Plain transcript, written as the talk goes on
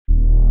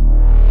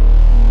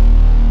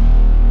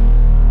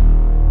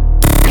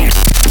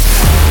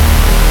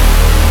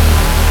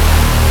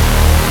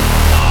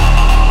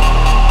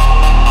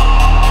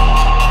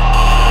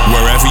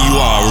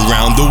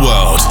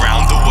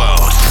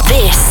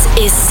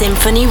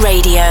SINPHONY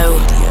Radio.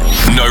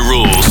 No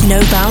rules.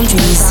 No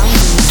boundaries.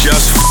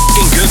 Just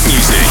f***ing good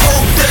music.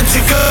 Hope that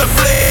you could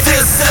play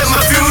this at my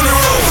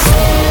funeral.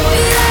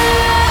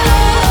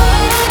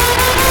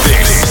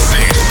 This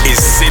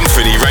is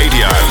SINPHONY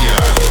Radio.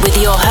 With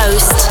your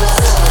host,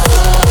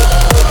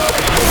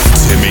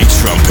 Timmy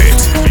Trumpet.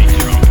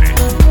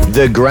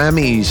 The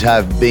Grammys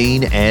have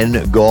been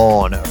and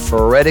gone.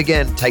 Fred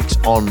again takes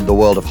on the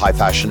world of high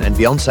fashion and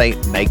Beyonce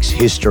makes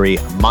history.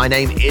 My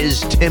name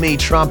is Timmy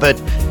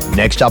Trumpet.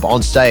 Next up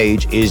on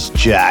stage is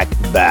Jack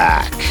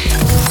Back.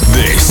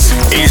 This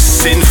is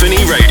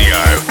SINPHONY Radio.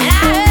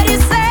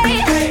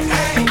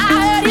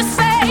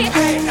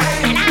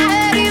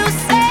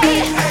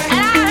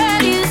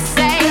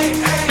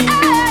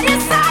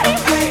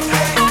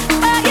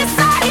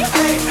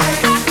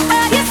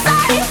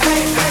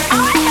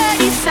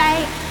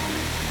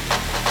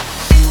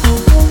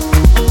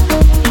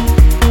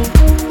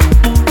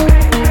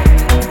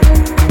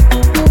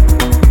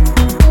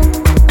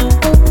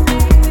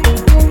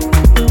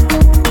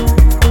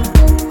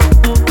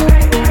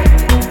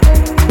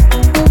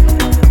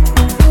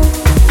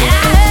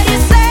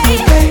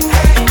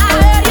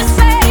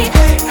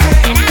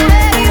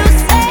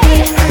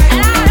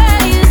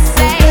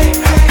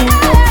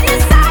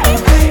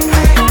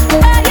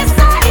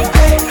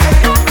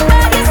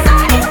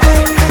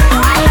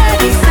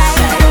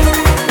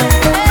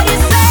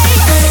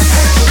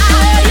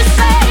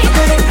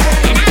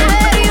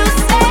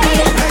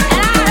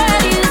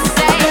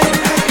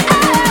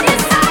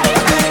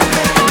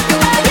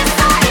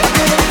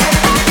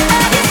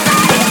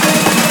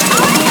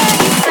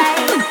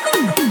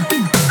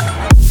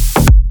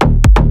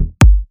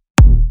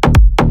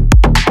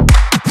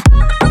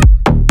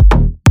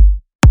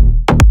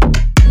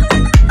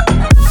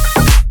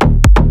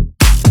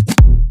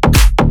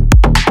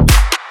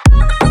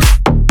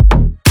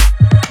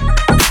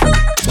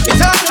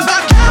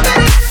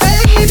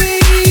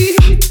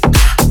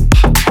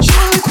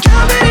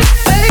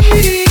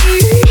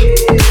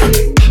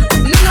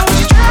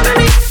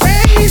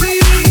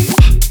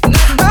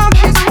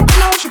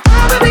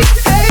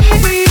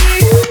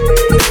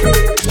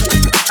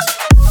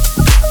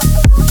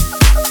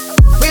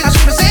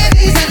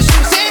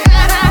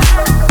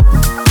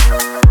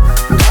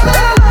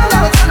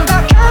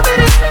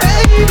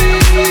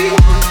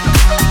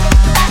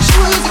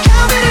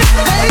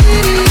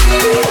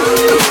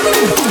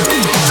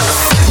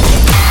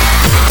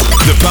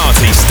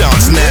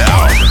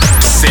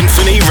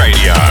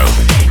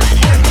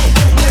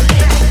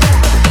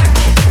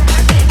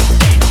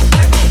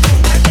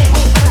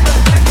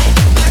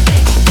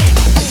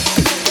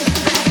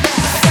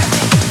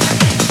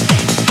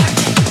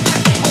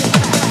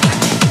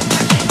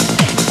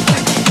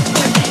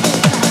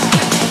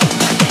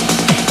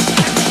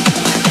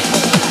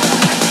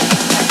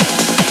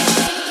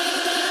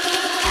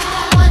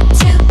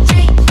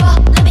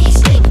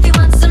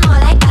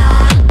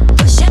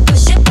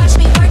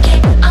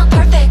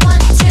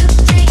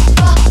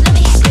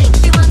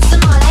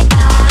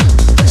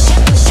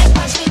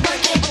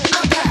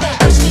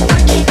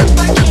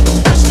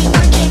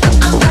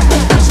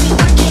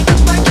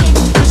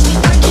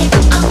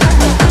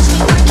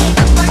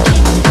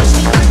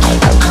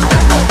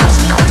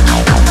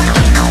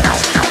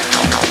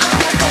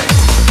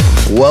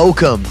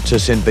 Welcome to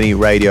SINPHONY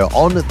Radio.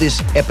 On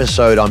this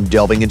episode, I'm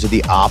delving into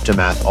the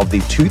aftermath of the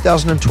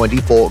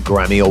 2024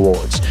 Grammy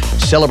Awards,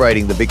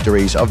 celebrating the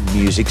victories of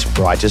music's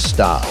brightest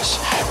stars.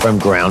 From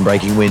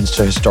groundbreaking wins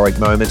to historic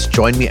moments,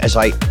 join me as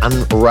I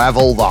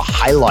unravel the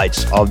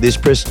highlights of this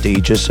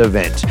prestigious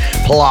event.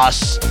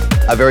 Plus,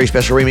 a very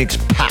special remix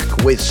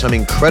pack with some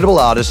incredible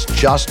artists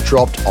just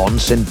dropped on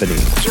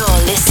SINPHONY.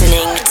 You're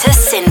listening to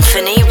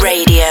SINPHONY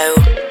Radio.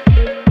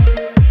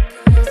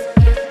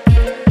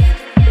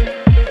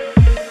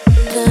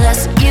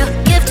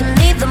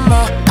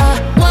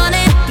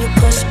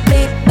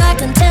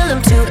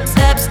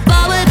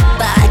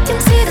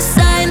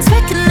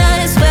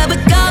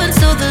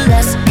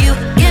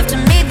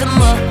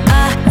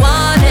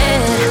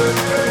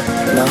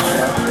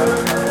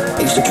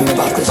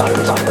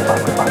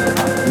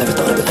 Never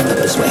thought it would end up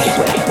this way.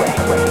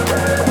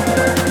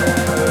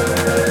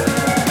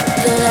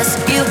 The less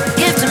you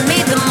give to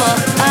me, the more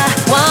I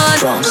want.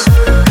 Drums.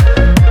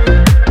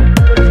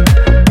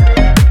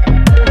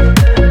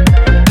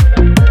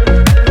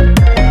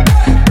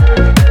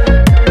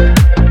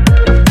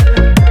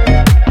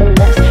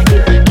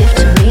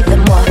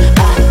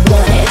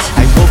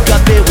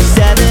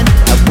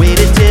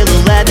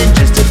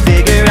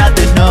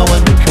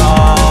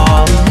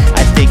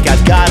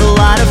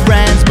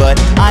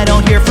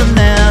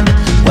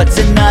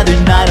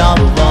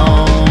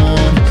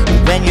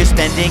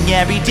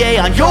 Every day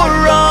on your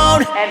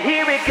own, and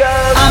here it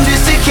goes. I'm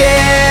just a kid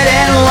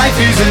and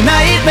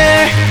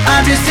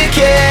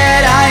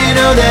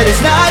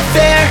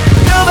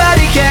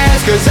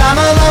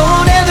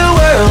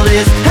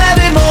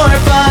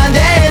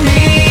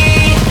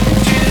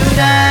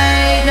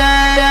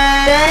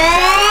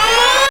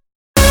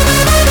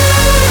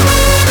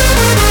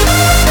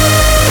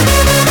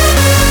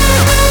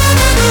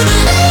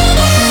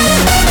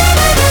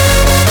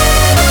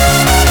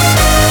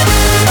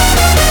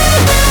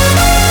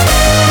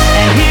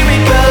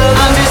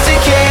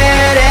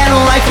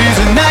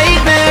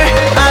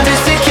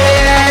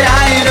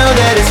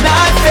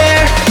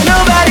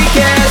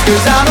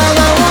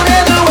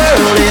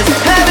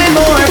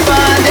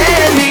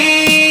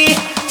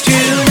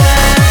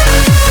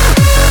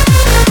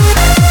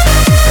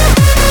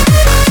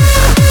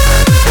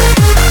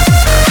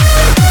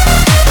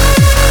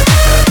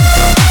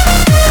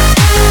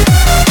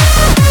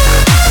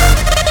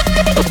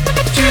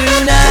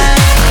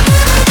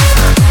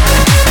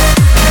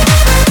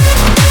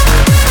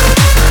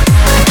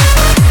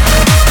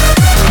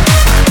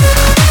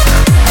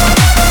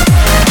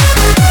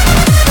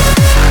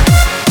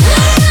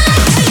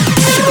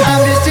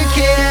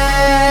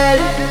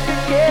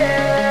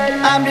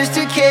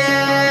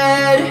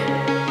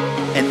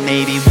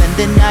Maybe when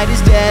the night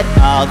is dead,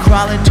 I'll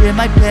crawl into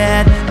my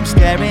bed. I'm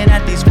staring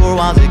at these four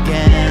walls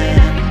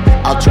again.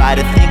 I'll try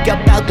to think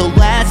about the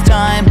last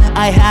time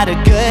I had a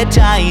good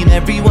time.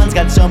 Everyone's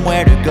got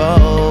somewhere to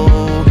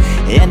go,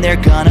 and they're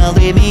gonna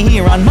leave me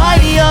here on my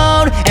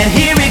own. And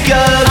here it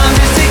goes. I'm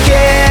just a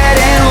kid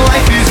and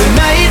life is a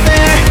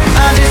nightmare.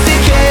 I'm just a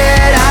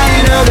kid,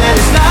 I know that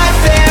it's not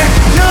fair.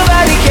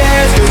 Nobody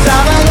cares cause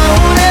I'm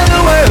alone and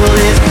the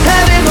world is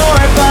having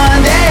more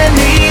fun than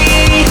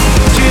me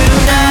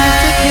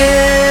tonight.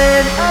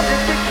 I'm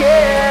just a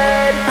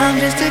kid. I'm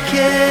just a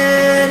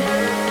kid.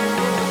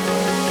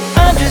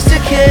 I'm just a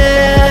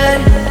kid.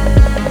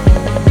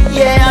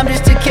 Yeah, I'm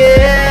just a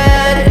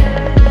kid.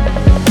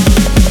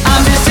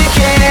 I'm just a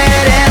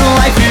kid and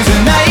life is a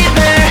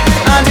nightmare.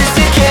 I'm just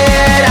a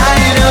kid, I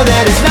know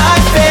that it's not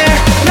fair.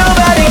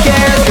 Nobody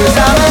cares cause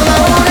I'm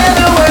alone and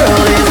the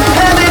world is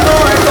having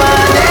more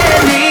fun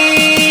than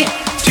me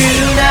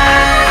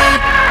tonight.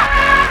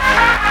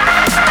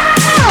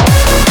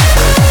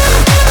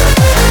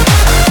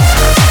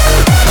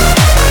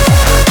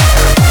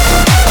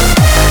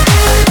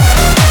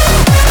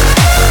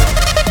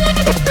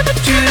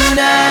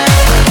 Tonight.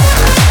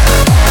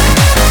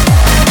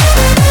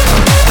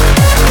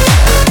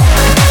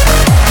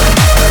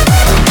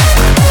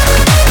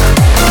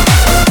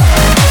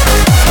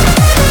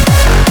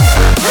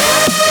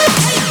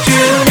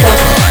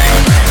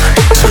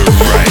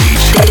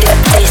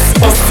 This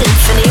is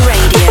Symphony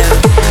Radio.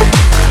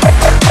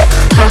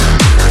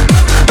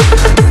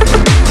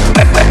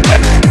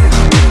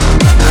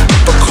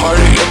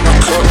 Bacardi in my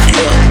cup,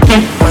 yeah.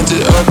 Wind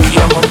it up,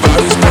 yeah, my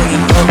body's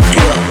burning up,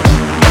 yeah.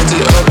 Wind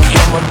it up,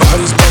 yeah, my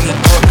body's burning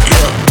up,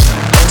 yeah.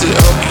 Wind it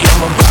up, yeah,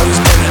 my body's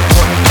burning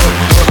up.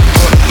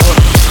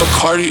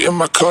 Bacardi in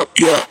my cup,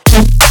 yeah.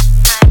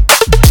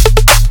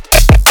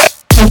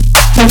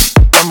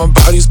 Yeah, my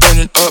body's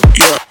burning up,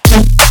 yeah.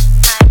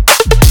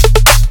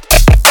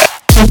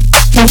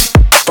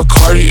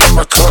 Bacardi in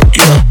my cup,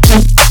 yeah.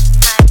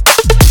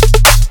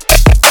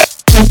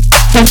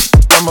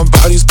 Yeah, my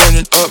body's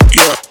burning up,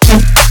 yeah.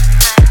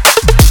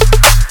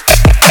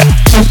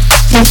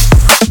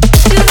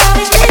 You got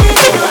me spinning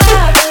in your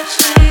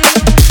atmosphere.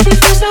 You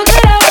feel so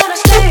good, I wanna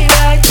stay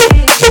right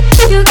here.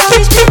 You got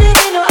me spinning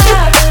in your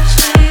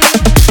atmosphere.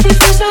 You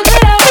feel so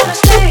good, I wanna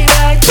stay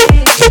right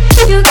here.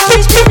 You got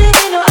me spinning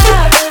in your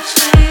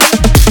atmosphere.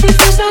 You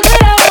feel so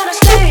good, I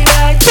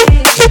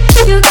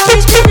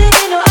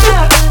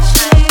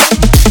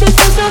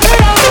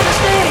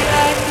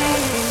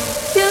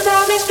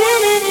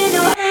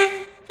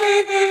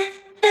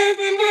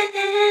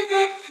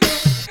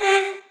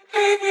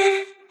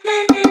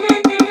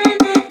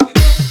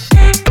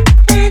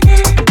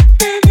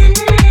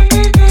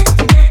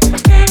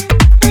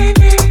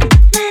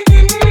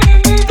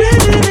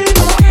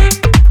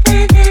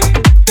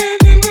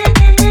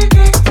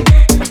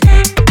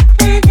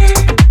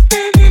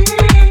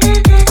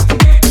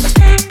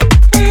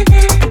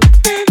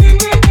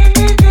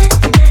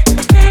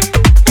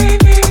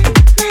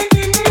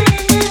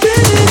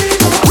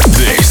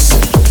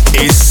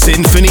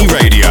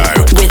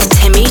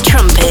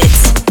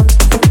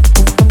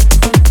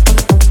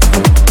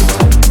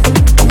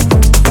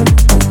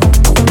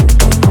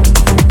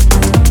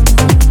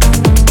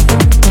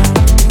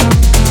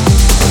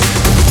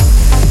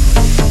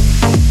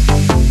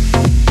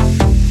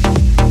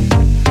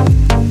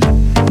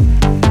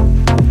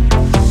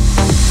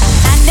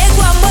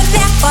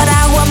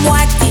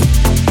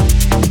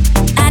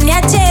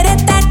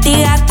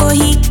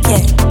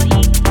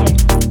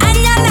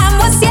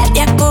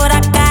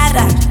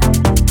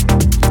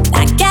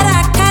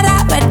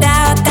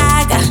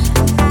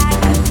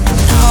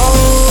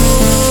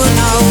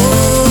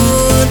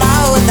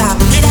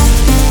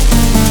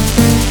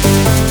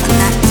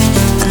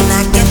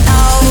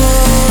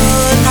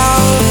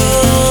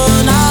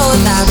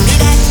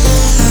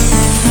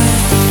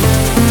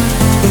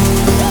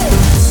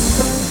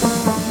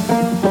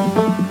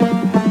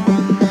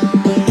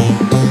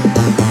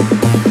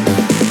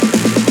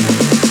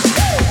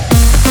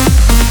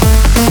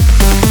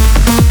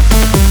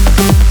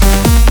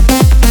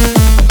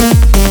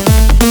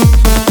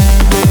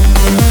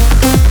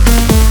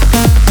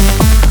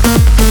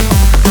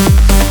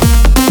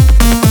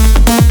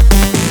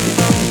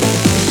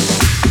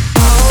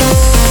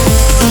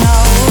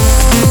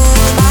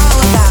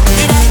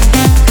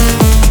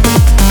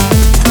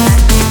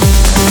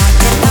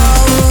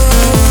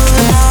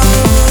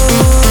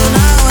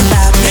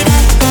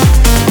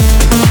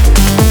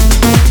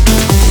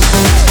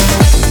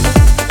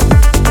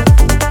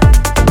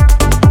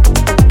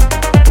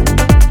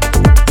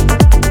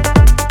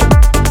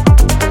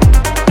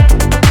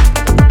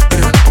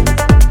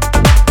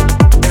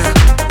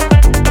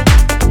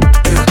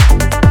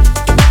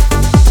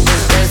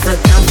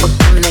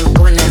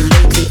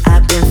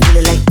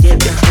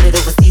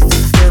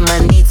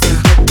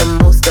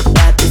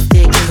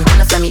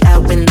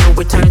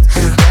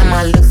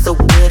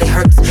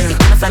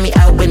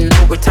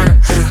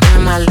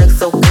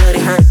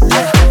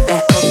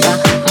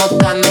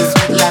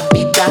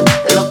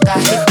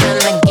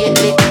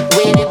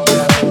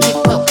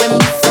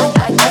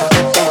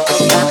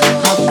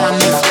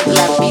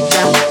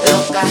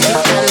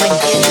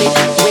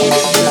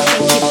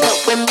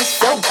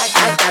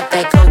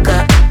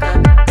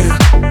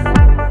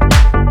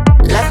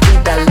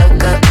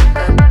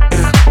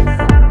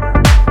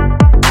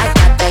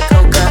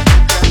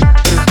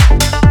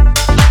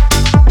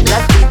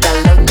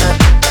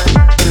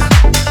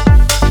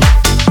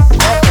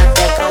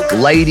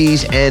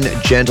Ladies and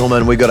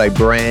gentlemen, we got a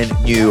brand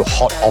new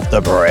hot off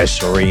the press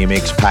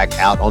remix pack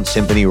out on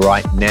Symphony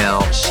right now.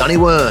 Sonny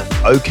Wern,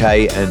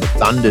 OK and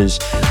Thunders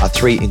are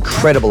three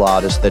incredible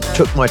artists that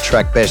took my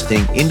track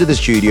besting into the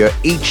studio,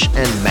 each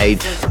and made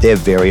their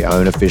very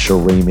own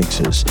official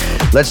remixes.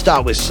 Let's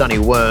start with Sonny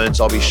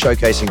Wern's. I'll be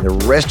showcasing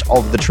the rest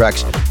of the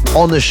tracks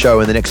on the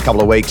show in the next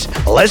couple of weeks.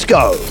 Let's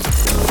go.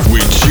 We're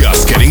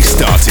just getting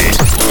started.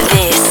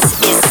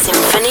 This is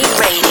Symphony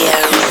Radio.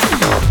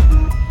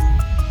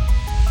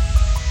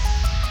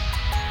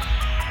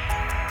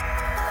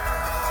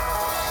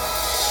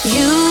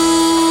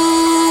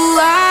 You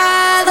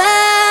are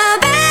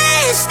the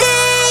best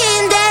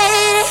thing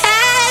that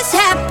has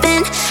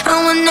happened.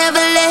 I will never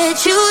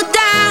let you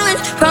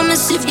down.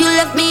 Promise if you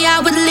left me,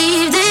 I would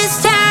leave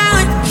this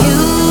town. You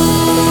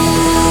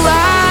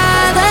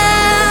are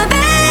the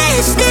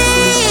best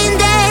thing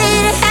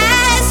that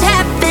has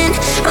happened.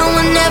 I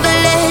will never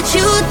let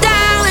you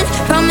down.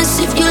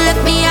 Promise if you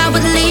left me, I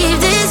would leave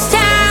this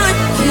town.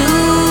 You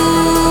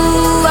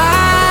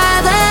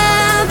are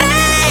the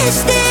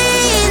best thing.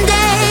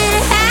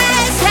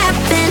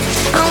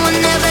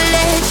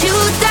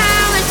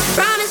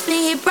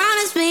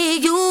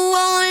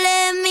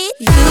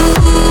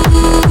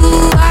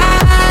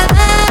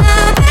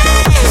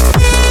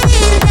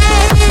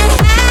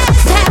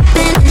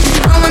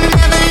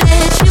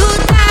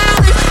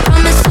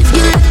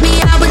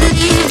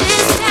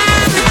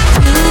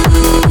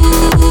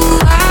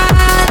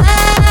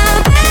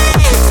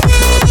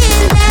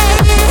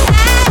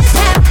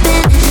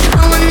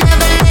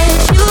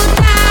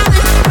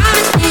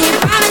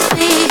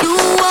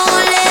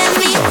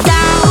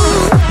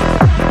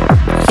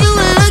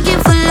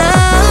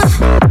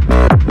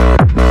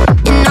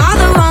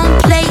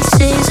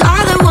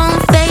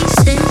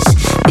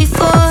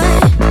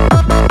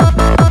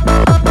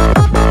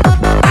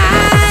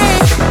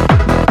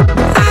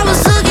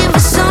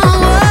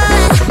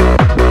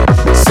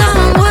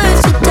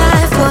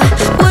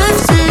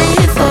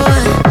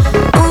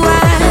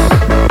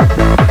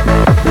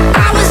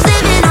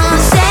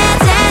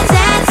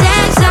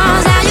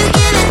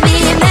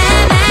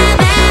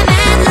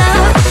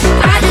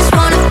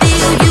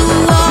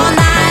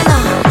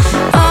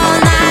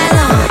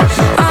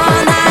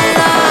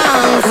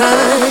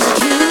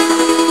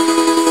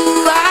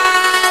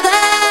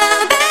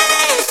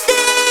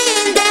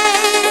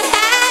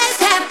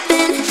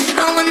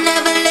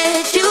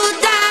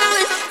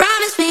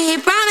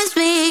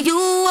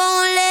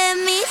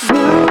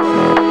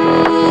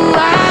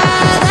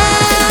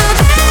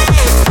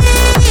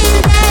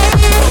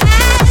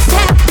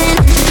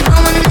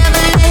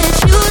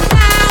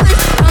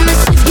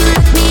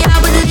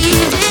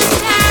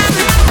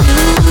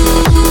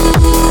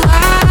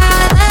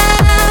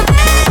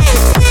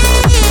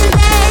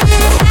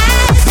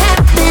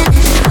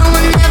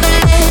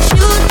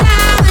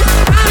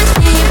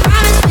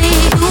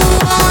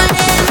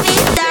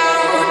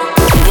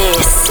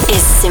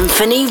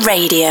 Symphony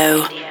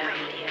Radio.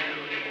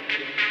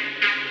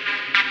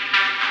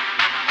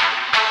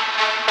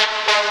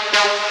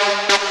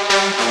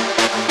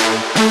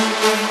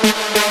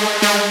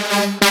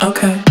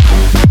 Okay.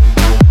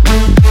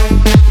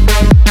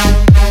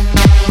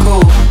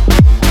 Cool.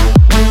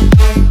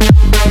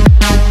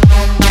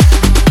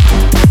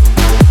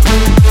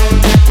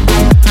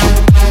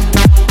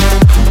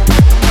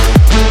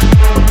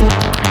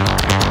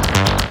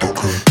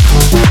 Okay.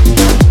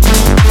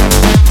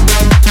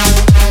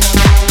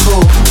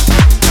 Cool.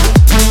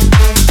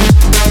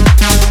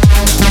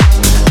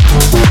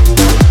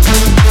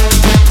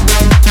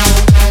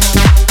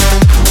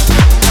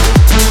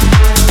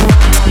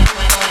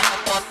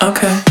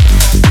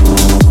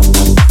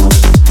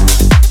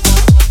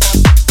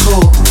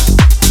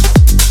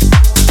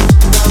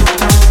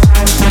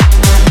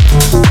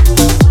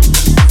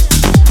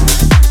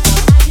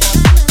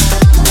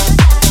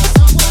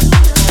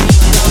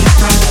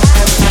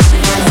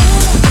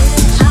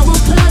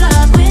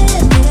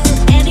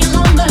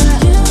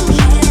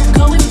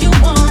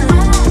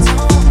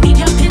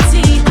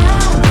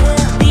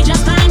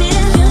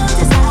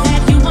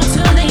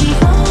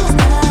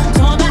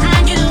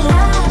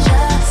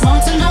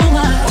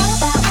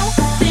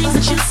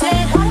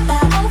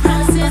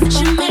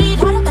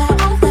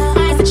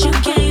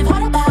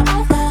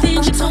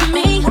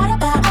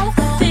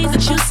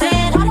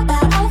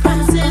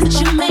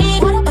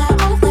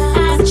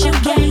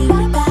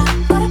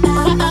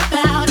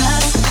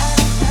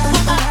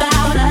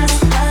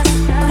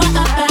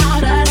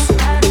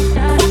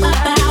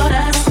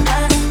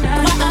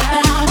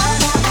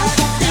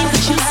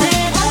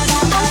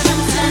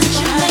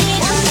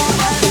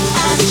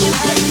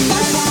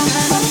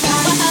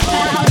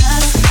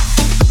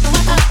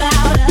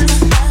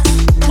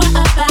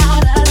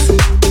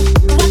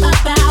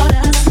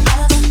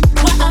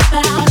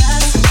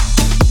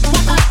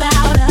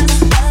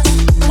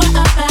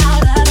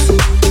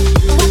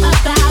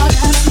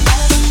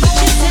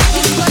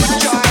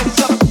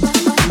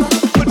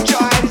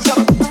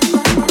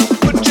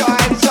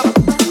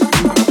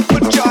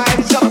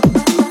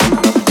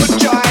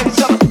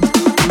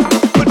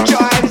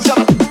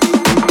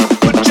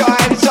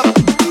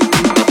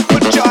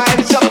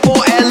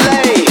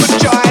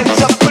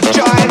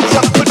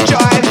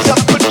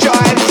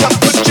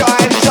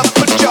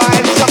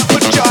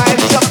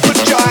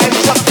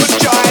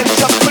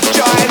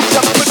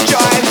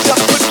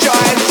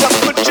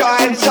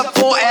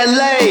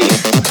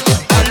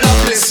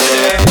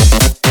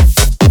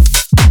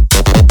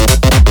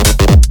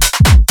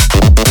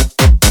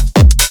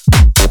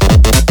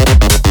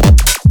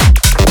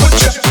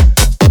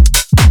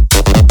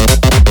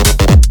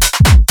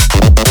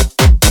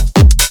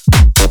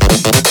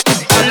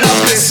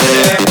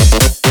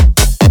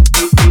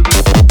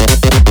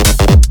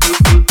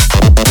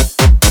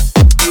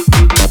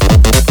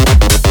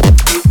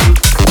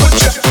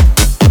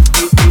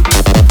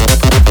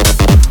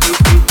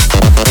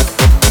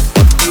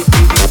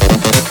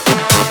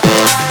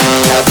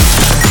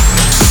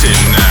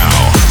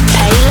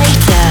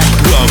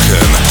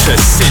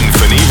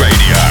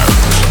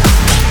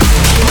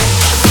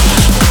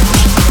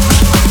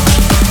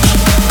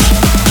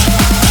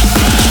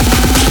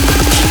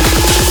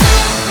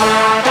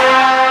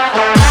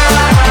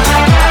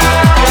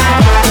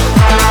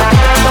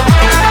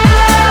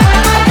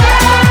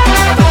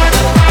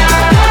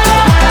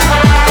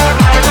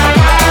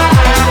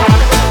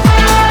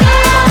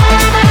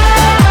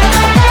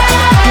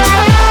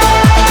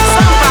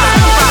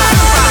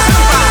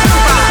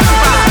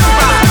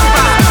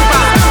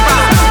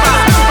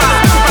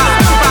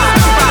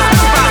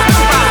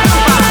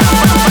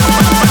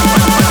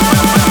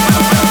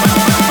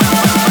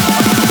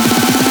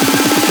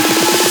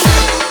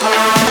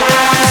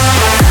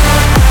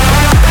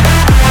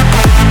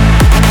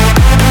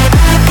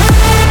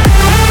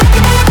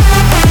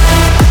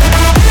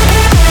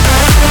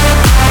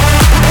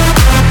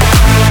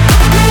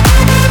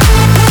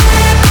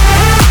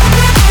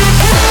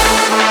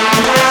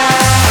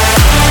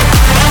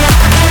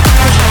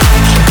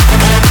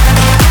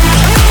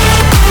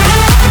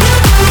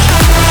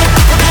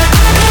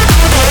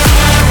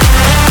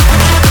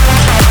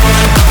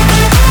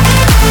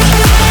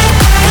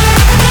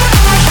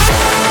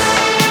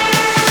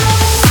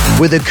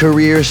 With a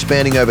career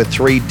spanning over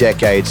 3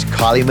 decades,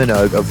 Kylie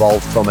Minogue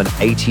evolved from an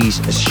 80s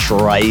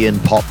Australian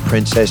pop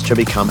princess to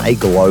become a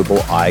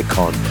global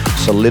icon,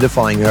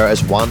 solidifying her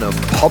as one of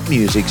pop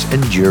music's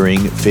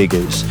enduring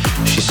figures.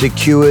 She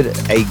secured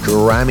a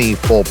Grammy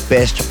for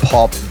Best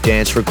Pop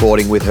Dance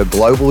Recording with her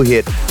global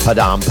hit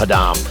Padam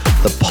Padam.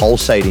 The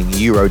pulsating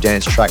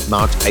Eurodance track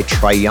marked a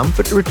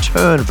triumphant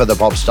return for the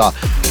pop star,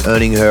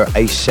 earning her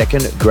a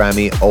second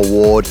Grammy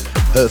Award,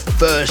 her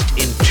first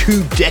in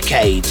 2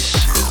 decades.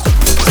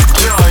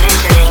 You're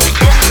listening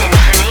to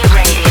Symphony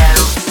Radio.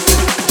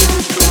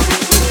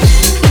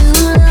 You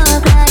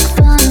look like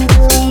fun to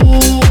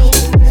me.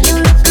 You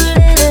look a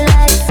little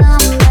like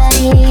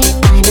somebody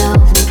I know,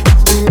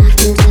 and I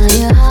can tell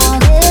you how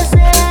this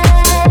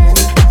ends.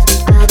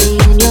 I'll be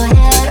in your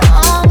head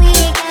all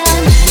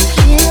weekend.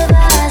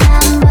 Shivers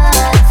and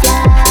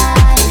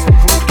butterflies.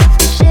 I get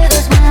the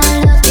shivers when I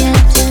look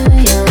into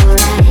your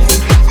eyes,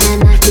 and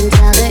I can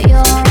tell that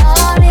you're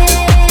all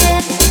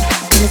in,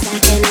 'cause I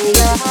can hear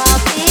your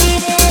heart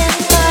beating.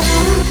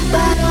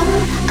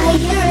 I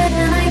hear it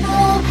and I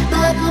know,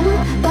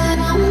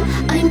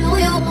 I know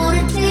you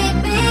wanna take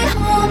me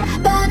home,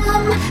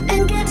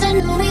 and get to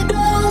know me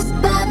close,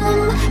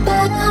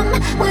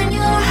 when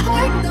your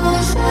heart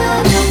goes, I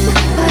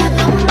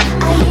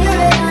hear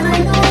it and I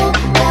know,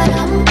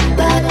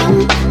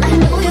 I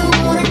know you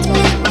wanna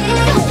take me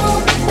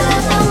home,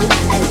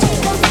 and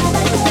take off all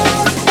my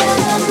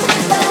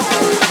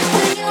clothes,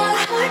 when your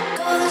heart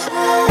goes,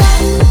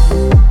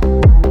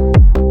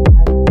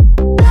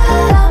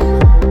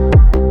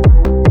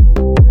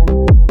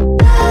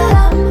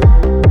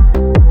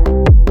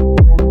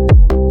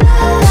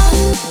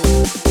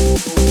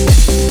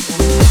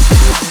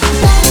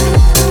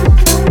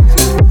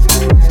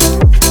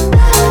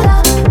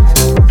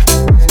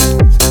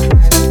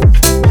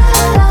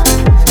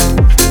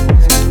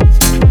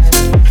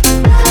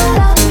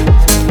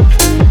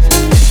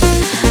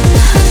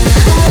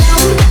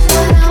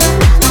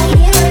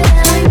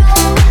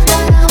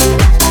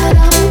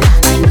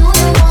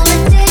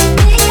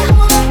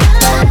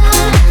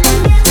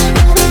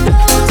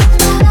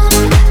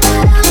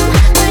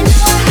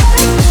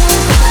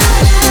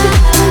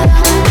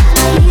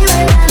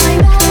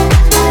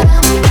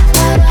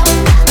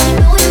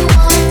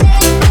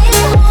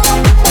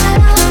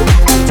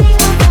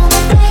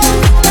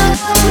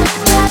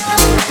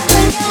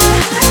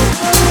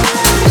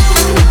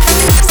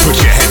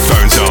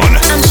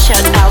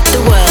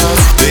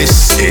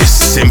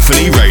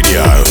 Symphony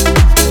Radio.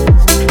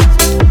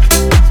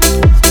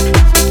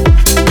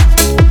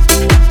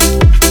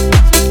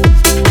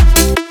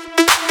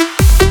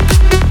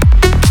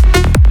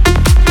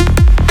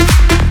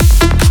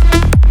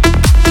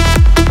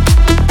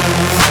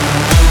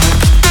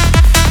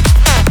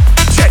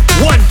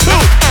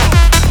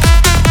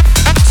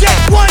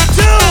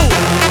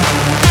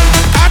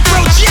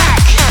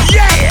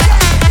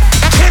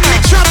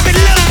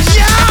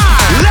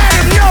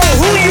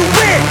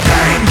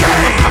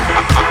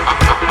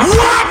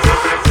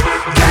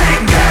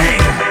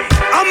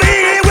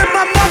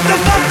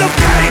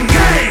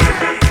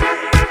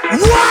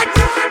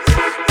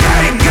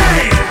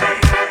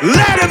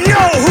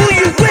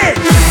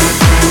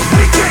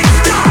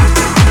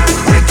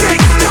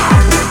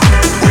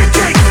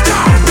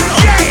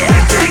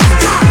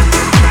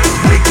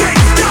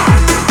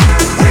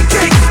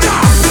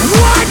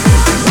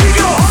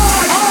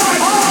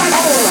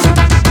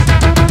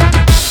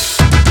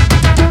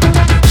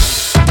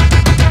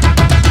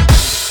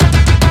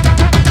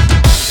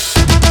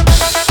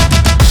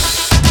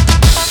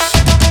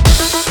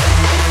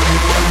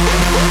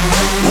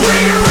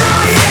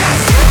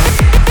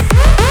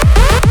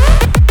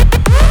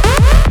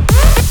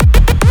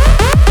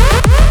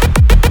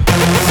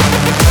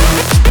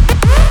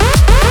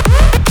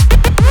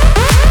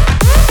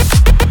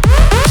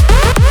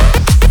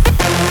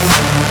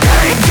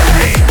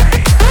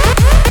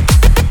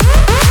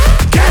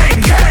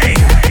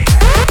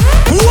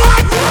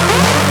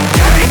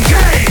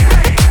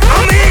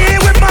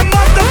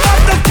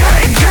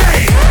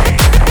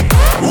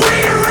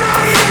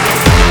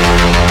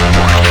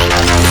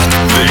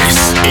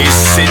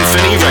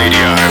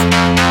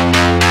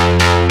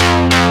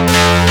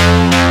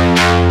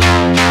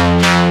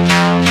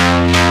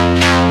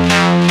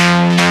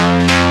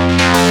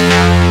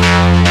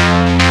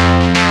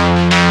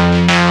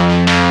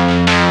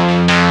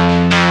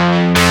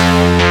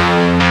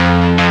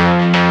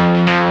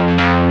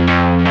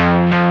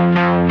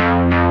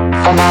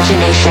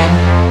 Imagination,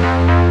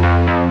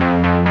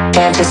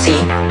 fantasy,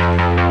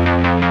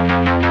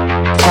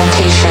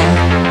 temptation,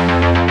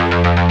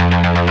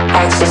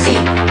 ecstasy.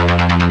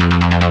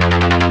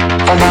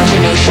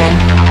 Imagination,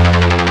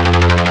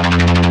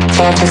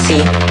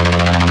 fantasy,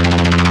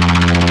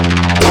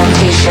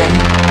 temptation,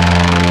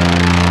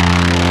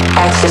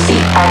 ecstasy,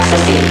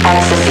 ecstasy,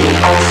 ecstasy,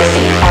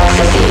 ecstasy,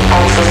 ecstasy,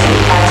 ecstasy,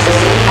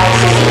 ecstasy, ecstasy,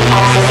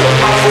 ecstasy,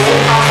 ecstasy,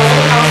 ecstasy.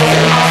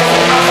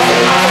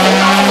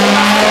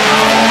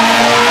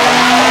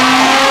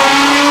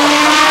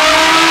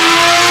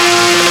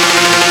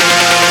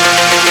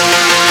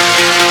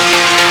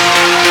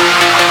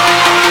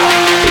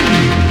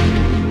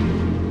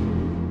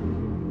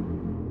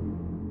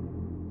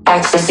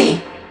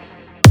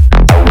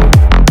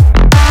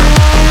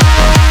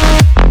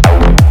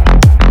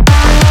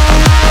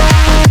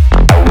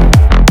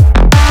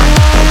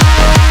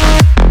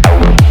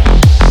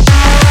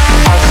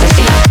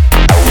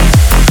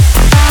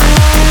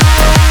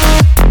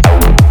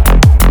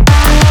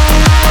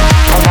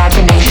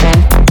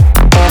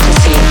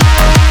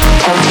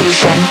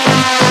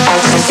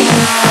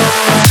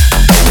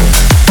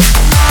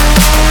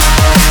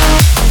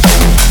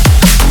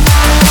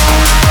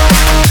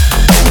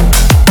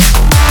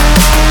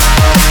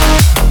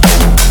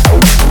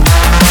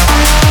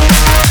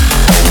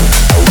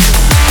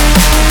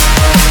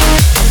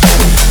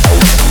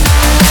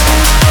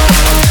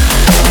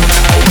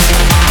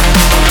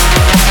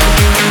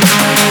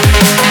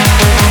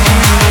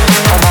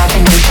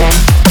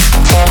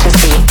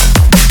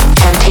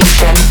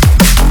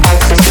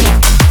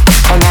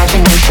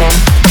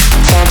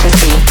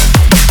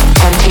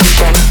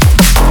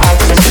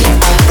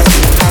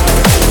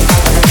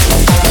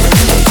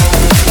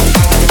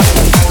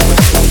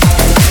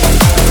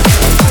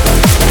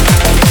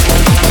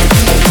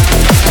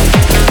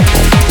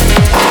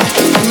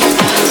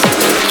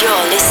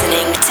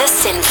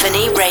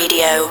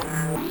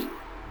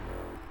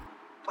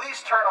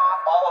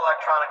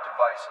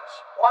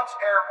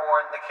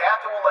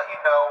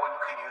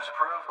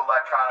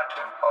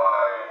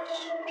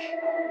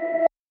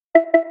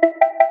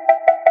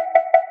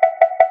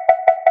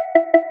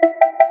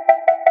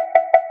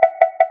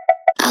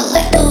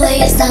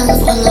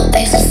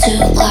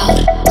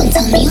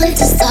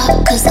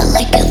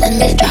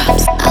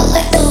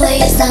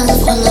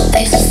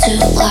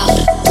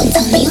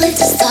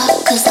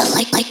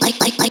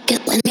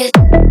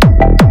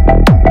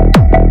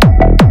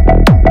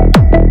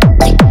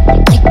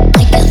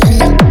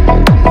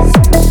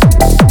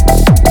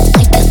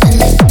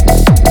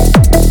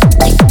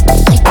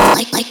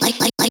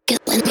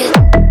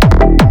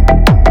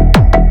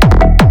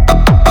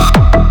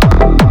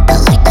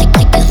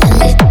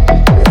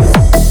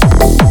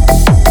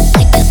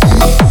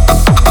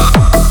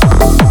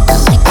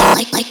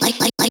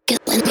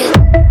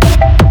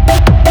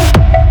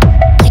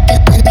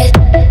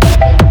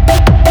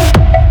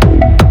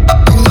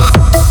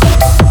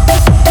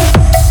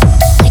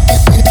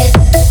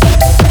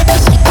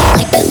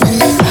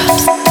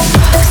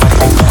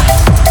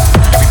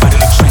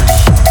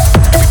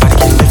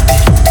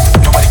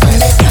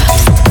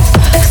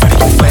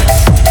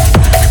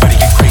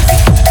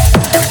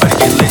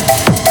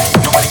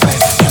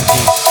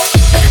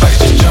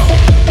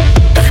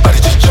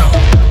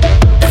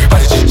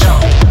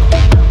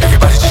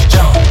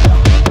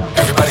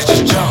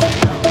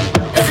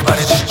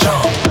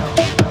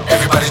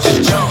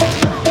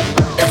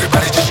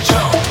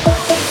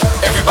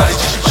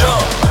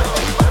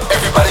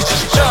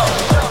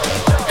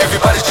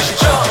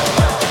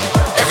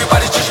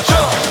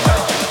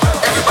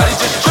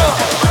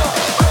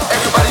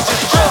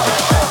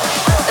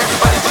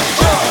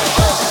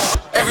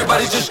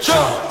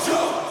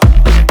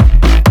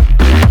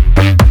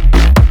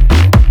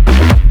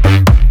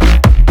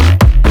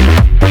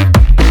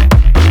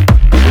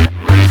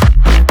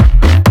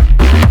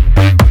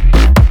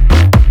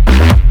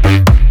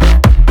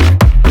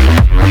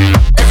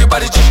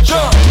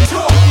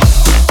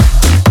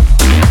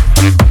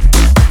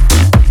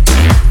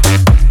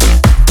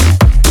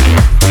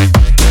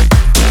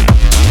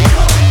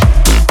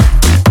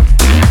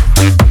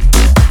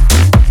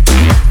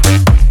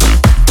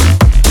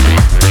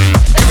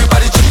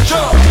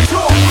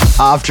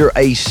 After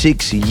a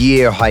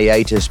 6-year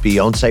hiatus,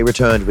 Beyoncé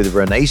returned with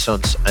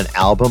Renaissance, an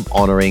album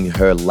honoring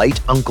her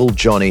late Uncle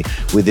Johnny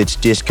with its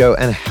disco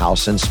and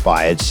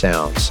house-inspired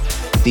sounds.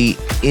 The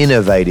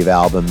innovative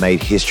album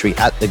made history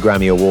at the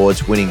Grammy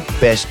Awards, winning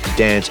Best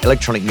Dance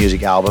Electronic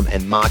Music Album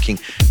and marking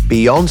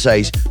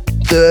Beyoncé's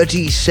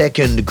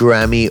 32nd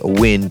Grammy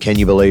win. Can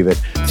you believe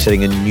it?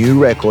 Setting a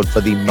new record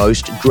for the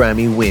most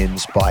Grammy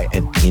wins by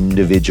an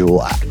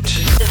individual act.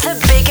 The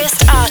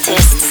biggest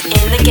artists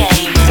in the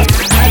game.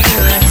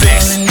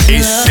 This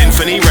is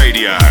Symphony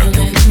Radio.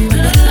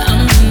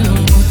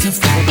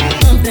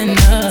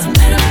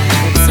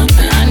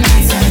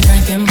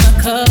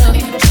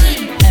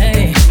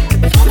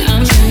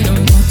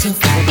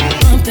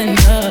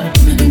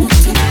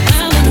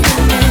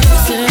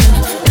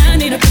 I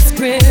need a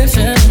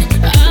prescription.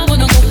 I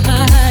wanna go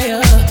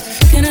higher.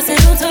 Can I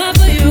set on top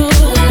of you?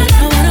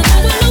 I wanna go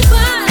where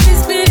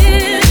nobody's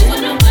been.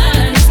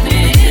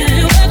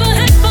 You ever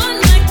had fun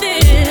like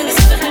this?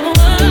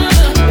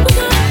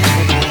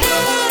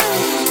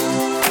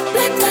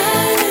 Black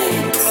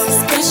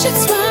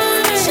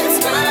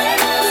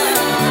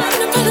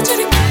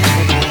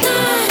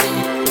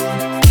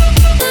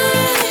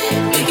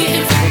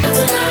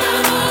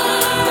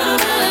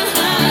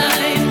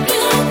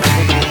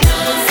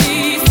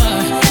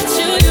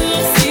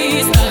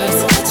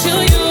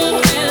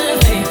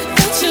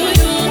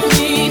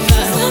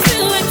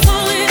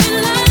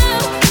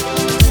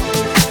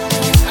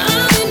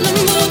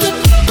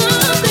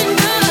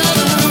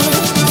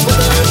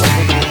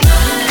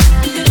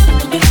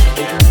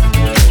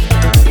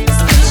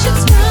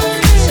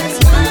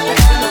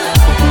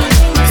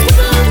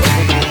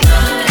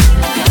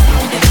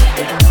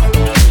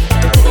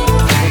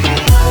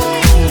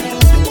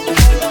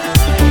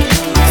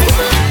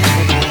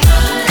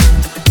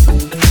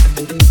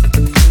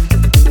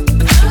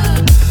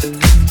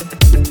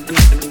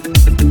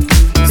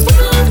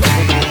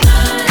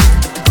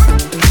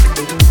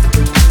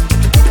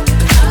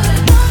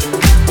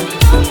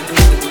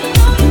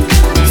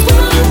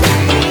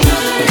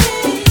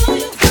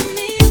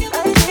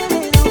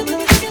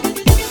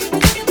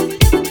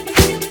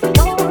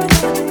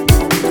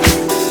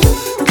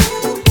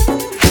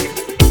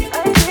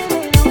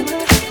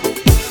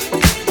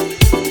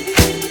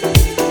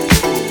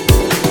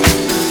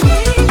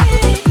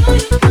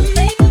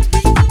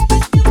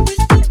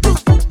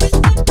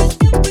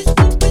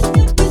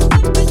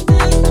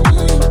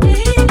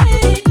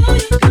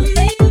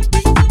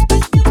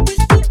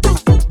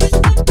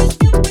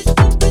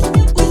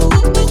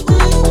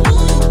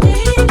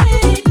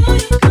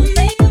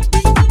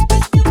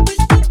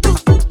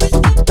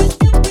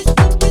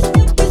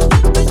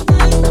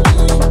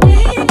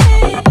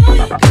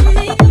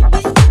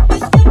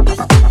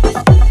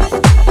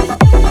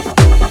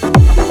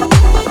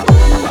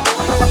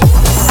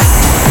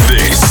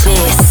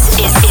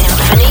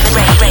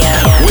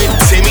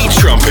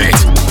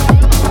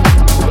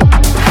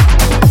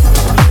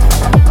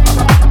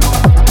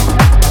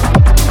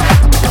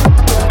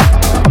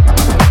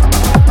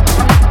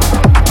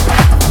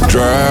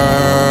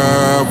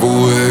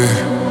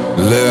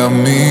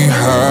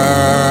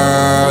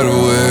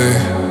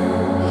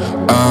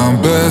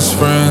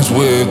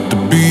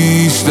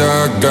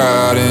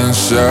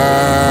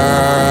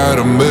inside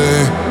of me.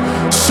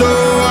 So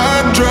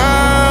I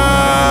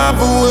drive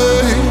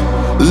away,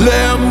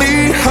 let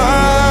me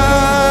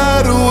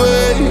hide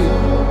away.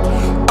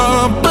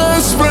 I'm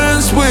best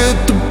friends with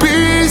the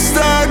beast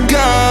I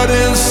got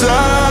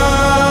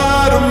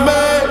inside of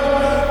me.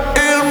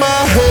 In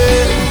my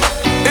head,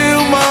 in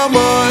my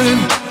mind,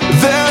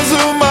 there's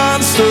a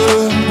monster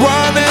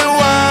running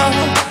wild.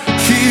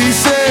 He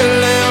said,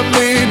 let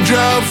me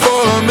drive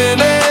for a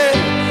minute.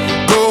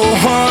 Go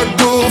hard,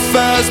 go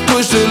fast,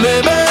 push the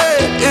limit.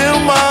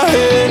 In my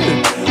head,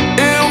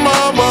 in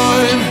my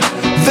mind,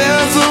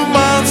 there's a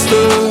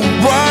monster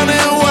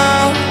running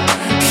wild.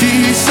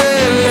 He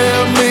said,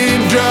 let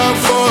me drive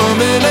for a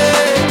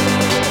minute.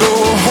 Go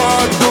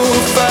hard, go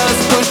fast,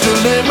 push the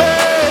limit.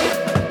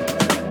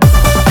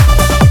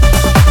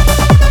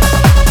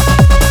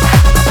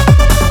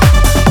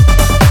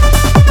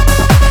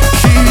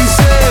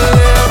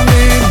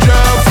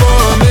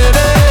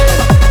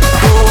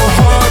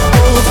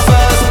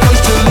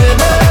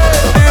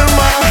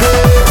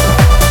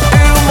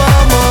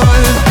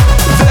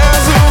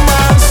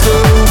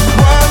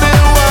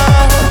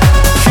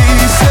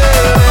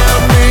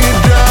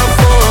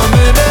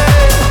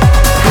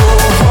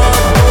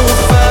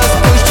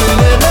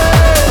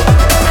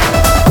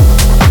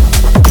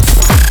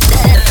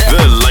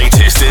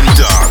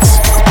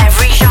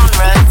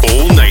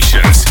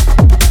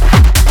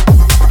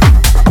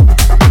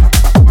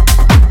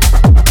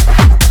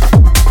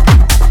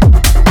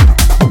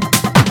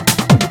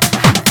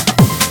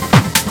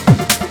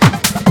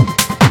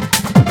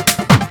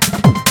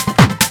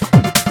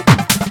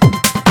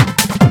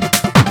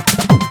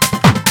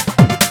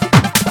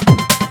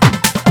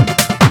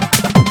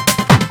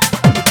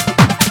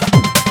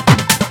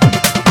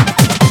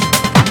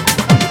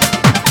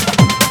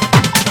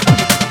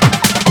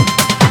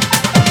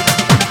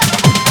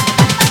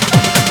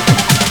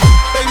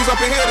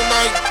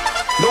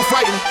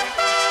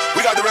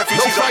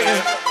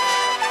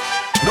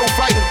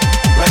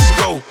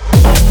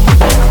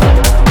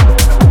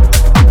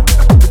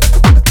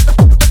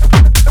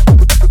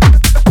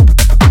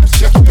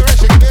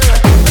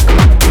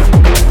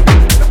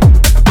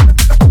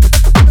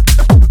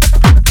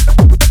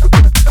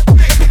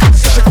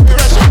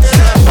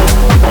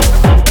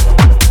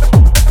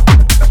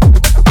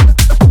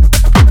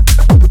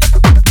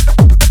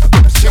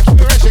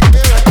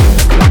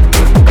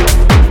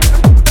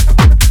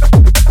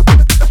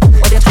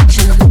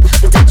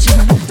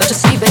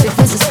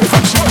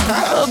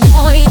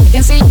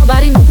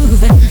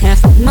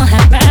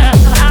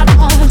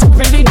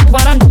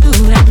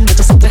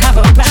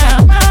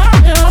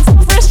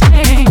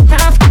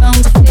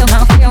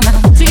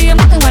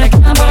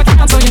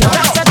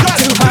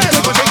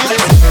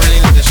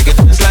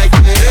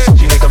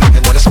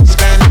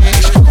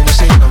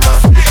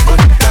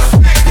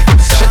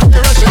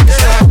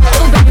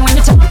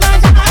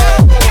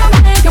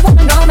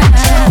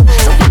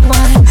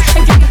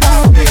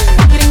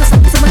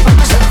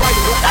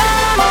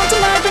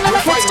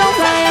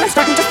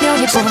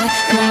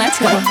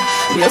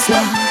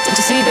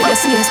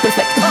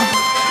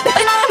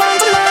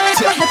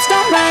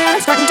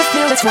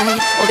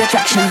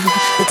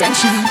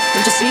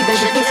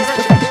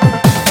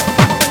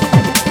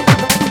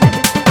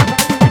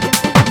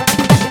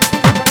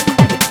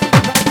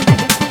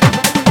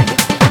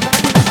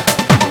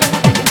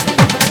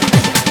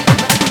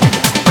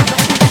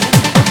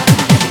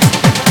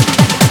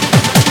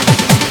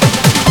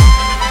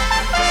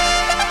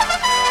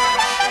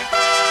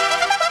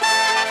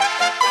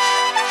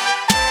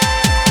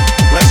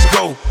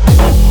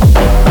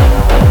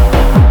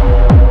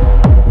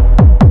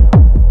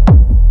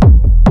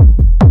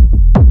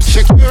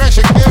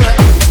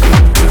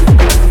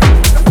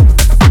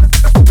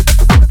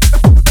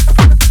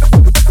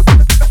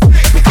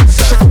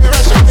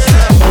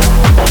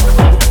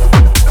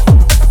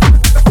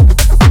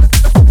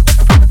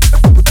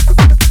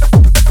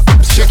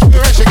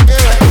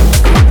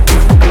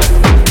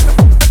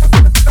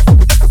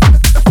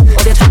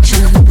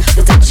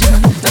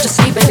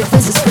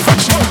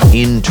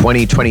 In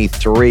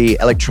 2023,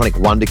 electronic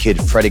wonder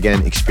kid Fred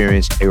again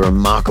experienced a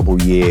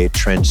remarkable year,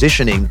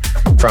 transitioning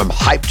from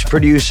hyped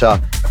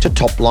producer to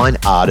top-line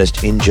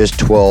artist in just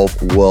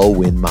 12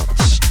 whirlwind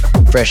months.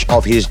 Fresh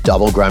off his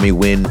double Grammy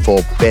win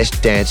for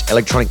Best Dance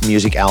Electronic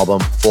Music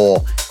Album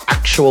for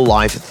Actual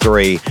Life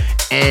 3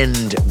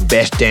 and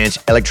Best Dance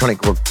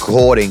Electronic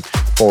Recording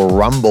for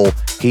Rumble,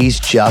 he's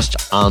just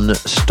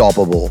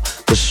unstoppable.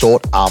 The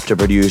sought-after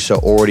producer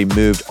already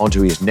moved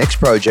onto his next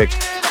project,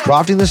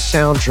 crafting the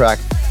soundtrack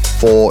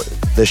for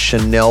the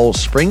Chanel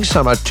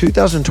Spring-Summer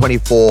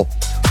 2024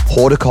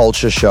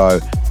 horticulture show,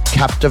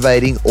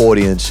 captivating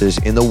audiences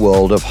in the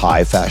world of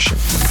high fashion.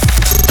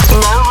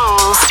 No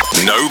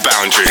rules, No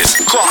boundaries.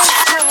 just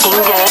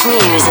fucking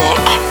good music.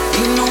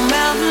 Ain't no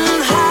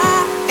mountain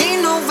high,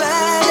 ain't no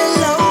valley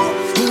low,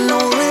 ain't no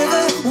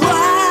river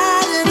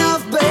wide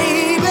enough,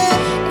 baby.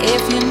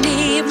 If you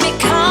need me,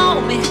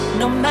 call me,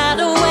 no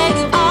matter where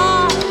you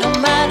are, no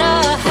matter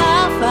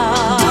how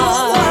far.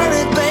 Don't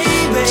worry,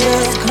 baby,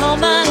 just call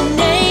my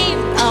name,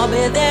 I'll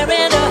be there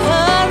in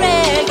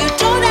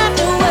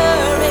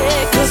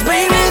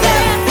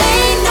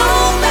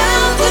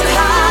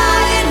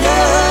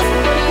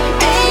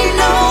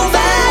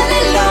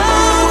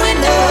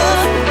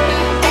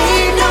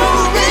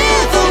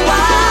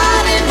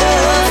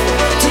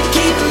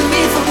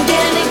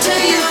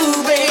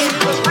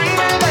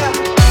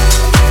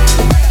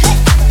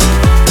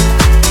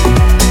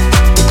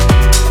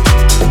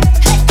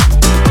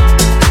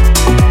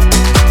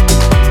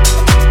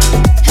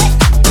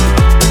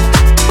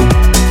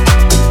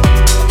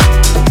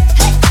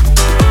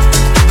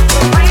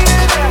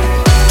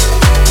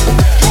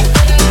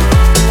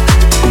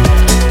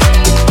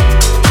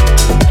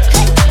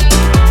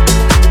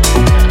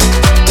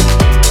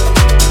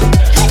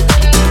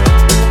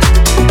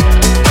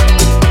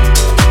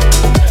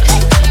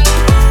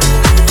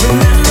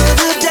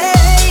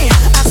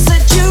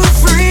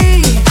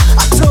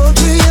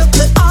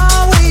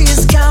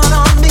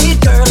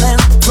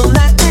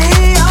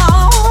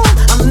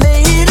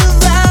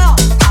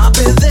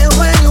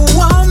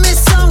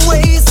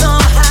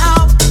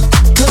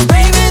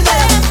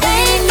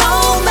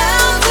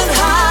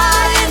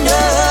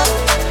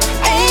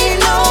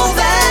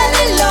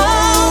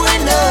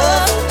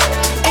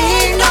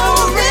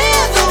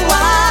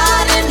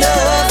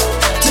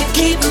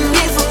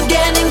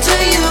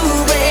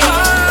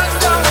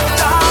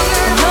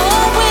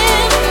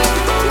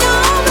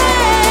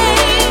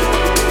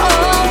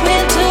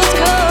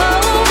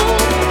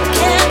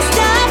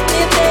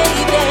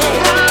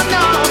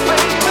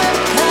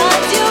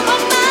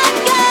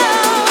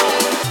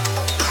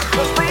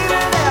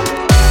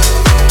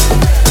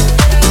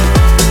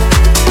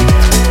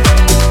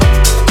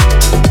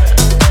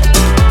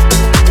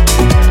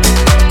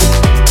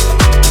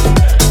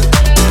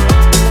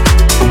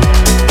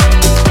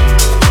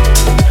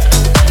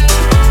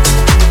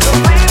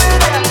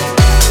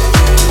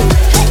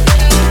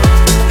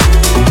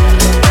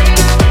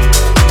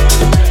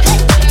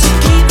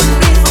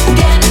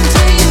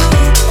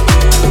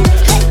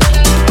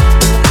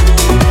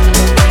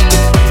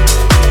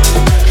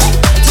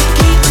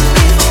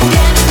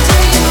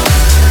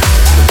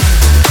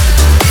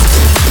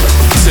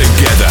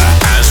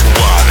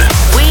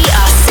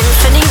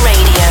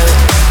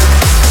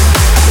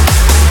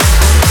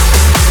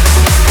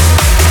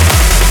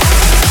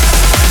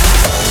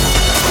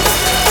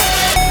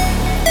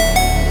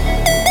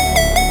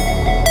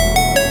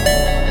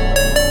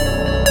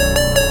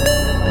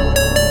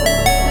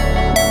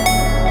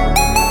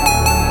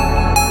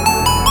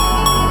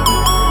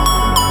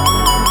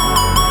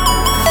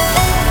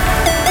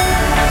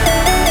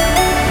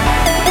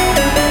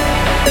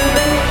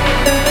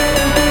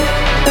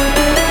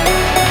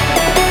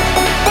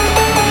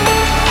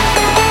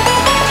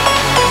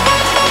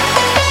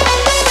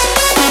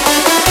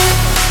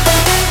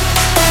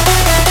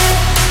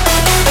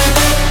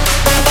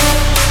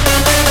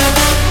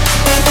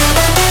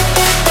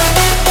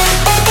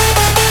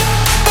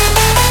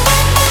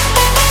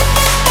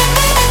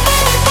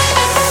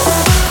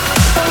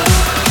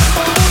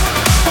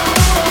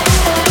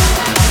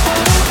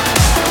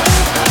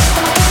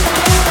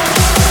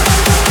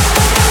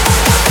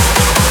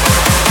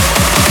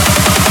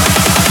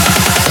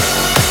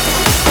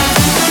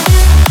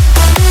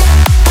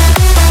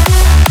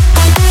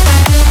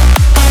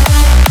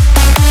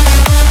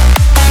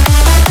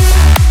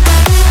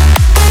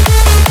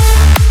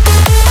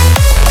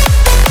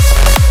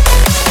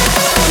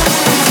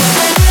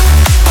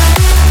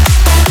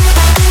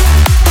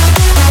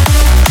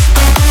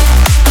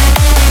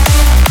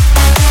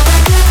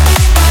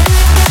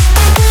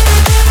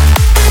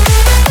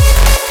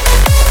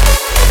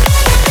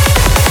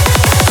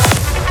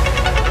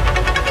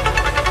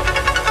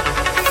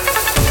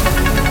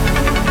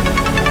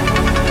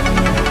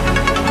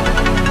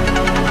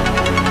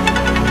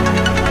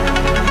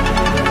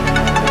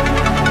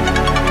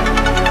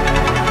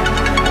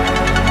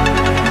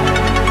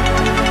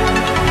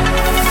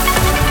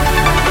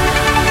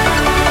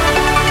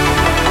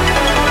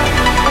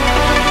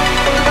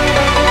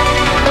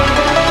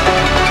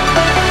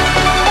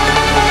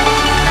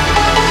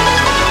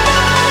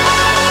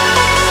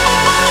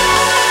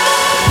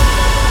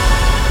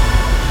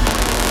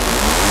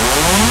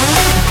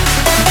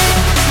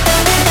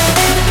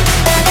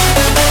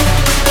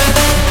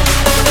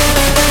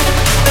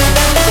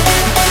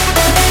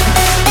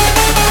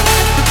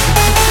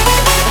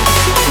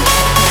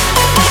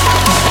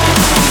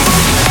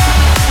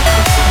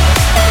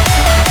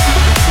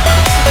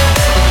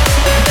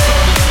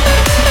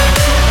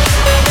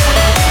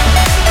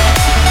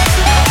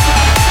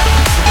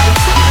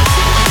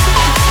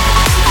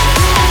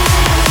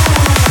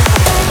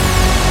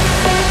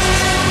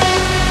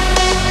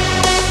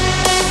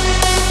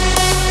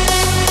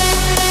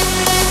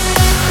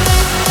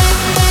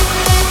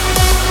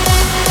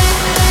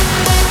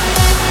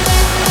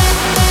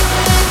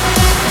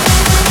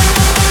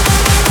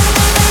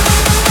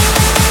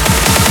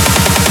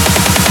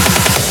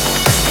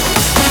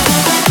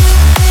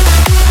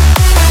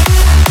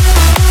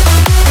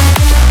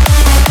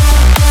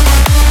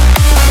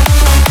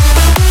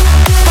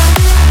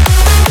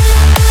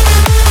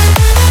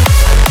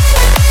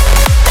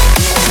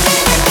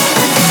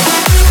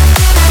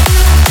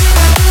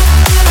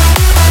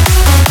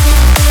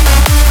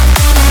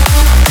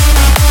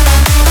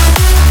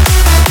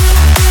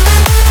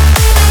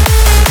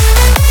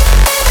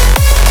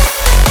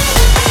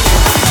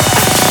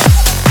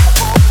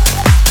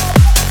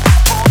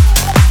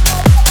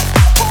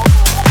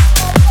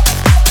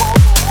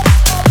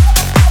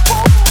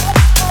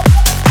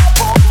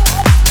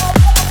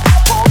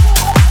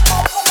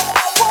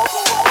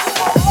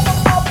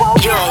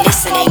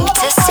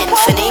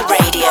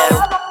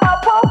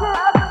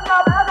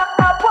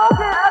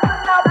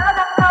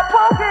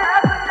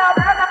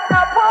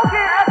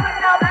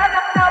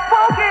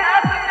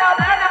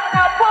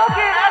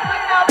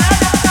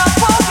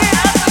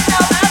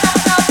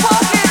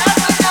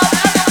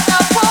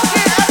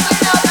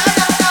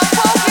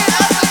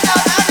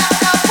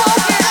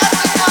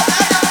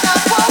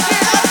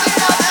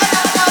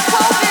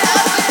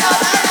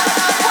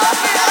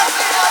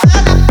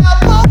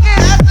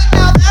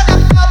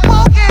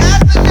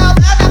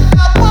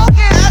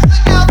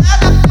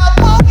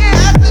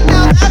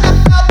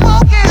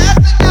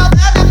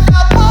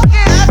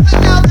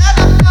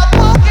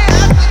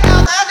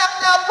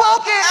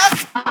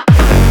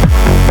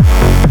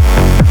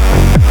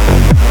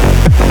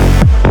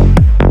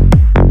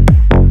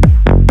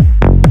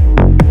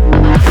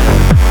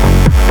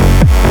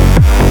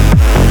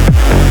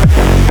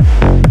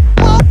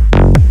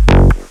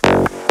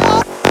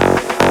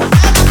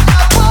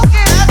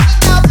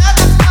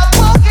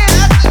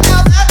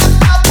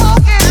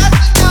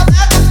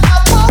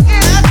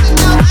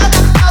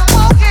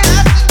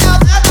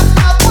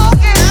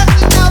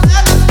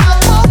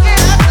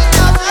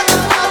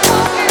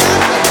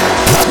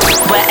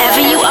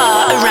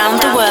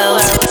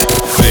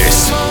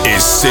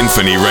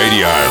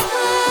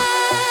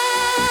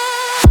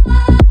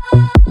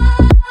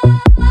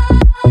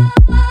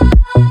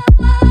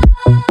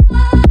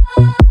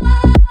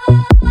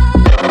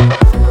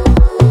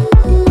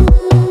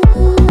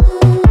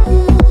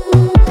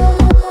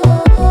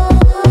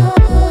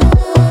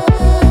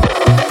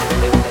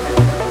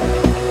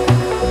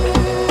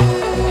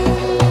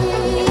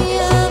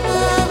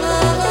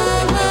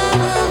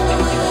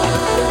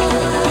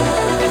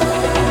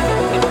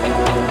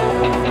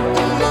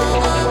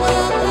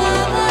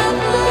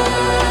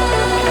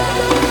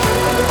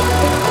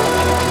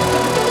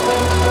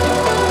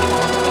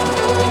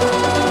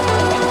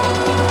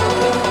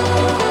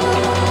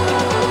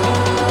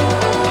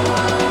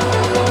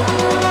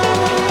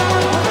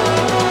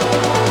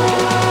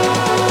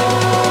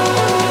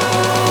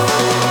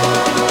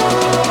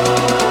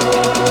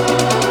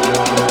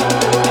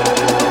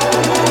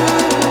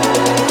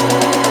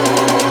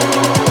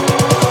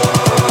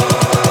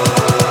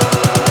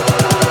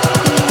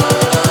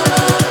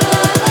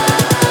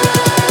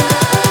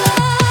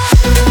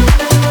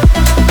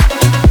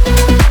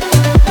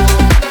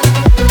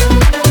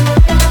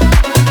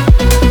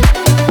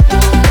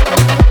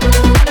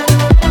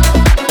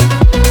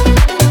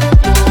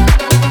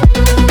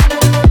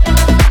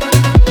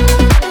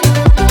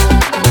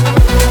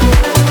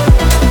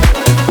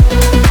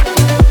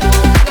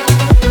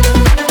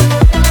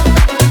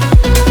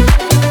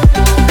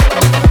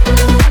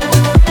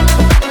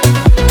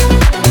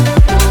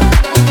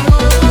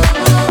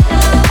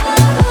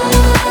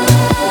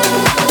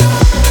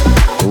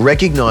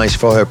Recognized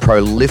for her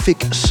prolific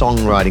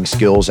songwriting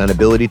skills and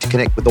ability to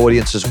connect with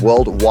audiences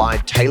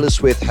worldwide, Taylor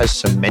Swift has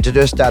cemented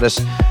her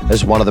status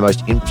as one of the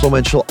most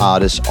influential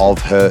artists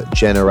of her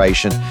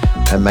generation,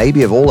 and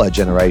maybe of all our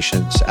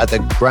generations. At the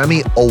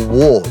Grammy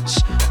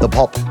Awards, the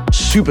pop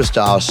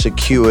superstar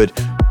secured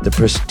the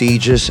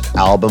prestigious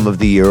Album of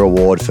the Year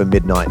award for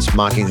Midnights,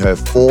 marking her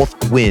fourth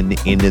win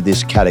in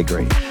this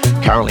category.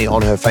 Currently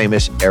on her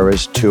famous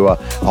Eras tour,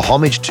 a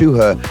homage to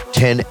her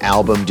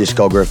 10-album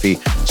discography,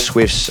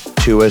 Swift's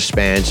tour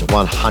spans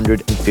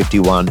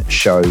 151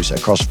 shows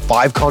across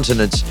 5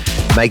 continents,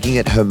 making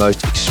it her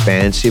most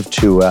expansive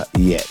tour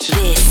yet.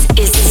 This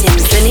is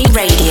Symphony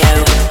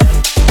Radio.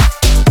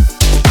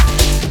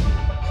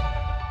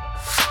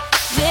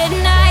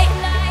 Midnight,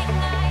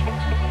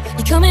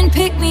 you come and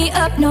pick me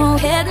up, no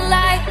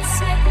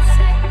headlights.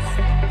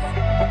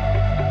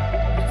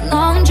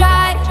 Long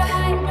drive,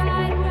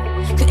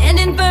 could end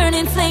in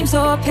burning flames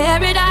or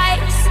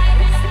paradise.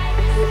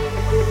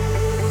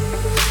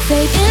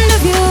 Fake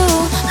interview,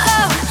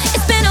 oh,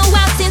 it's been a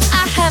while since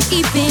I have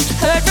even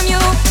heard from you.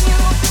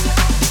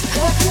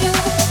 Heard from you.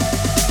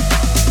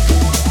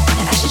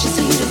 I should just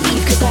tell you to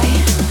leave, cause I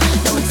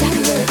know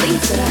exactly where it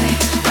leads, but I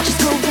just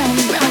go round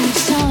and round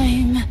each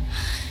time.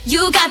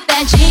 You got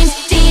that dream,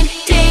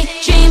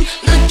 daydream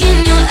look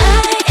in your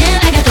eye,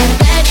 and I got that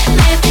red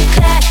lip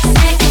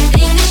classic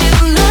thing that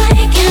you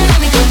like, and when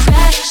we go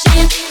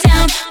crashing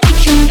down, we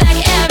come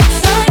back every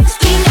time.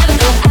 We never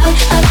go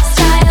out of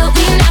style,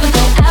 we never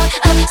go out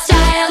of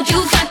style. You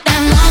got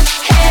that long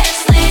hair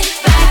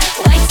slicked back,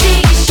 white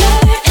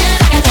t-shirt, and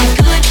I got that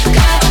good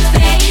girl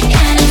fade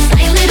and a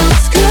tight little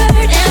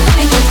skirt, and when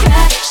we go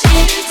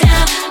crashing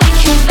down, we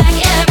come back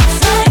every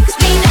time. 'Cause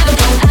we never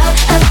go out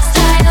of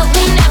style,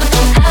 we never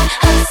go out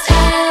of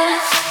style.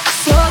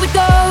 So it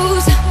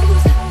goes.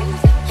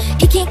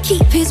 He can't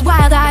keep his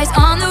wild eyes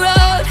on the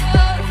road.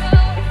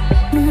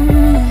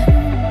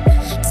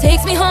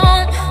 Takes me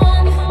home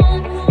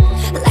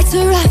like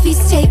Serafi's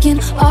taking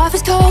off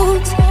his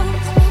coat.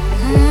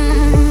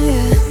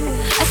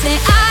 I say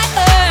I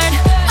heard,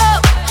 oh,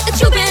 that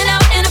you've been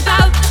out and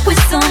about with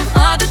some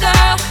other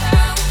girl,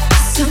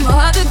 some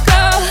other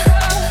girl.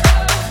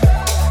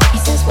 He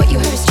says what you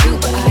heard is true,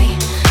 but I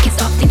can't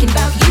stop thinking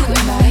about you,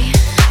 and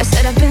I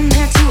said I've been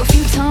there too a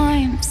few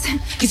times.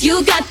 'Cause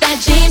you got that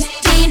James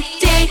Dean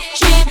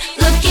daydream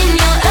look in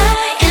your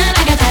eye, and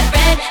I got that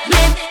red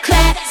lip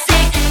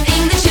classic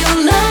thing that you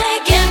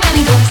like, and when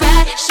we go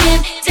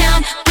crashing down,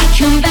 we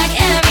come back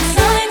every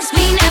time. 'Cause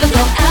we never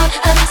go out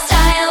of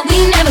style, we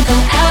never go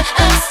out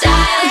of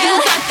style. You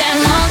got that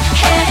long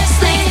hair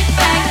slicked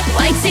back,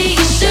 white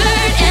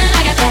t-shirt, and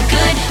I got that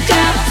good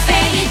girl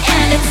fade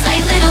and a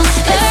tight little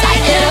skirt.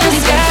 And when we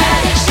go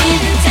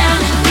crashing down,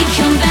 we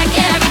come back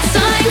every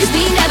time. 'Cause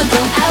we never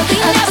go out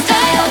of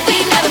style, we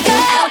never go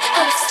out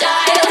of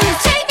style.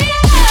 Take me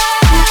out,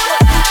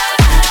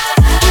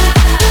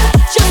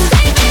 just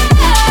take me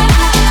out.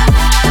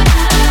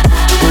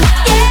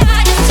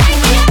 Yeah, just take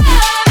me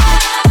out.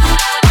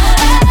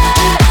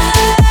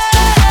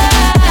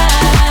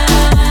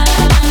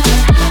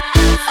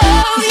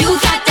 Oh, you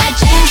got that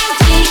James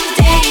Dean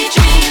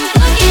daydream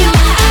look in your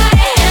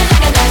eye, and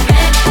I got that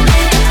red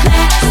lip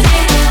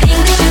classic thing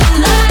that you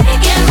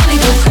like, and when we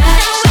go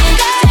crashing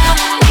down,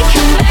 we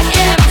come back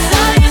every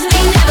time. 'Cause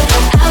we never go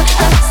out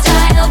of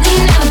style, we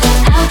never go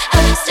out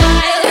of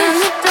style. In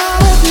the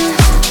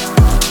darkness,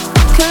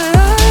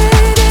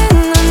 collide in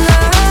the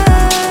night.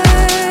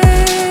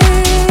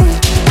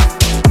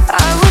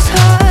 I was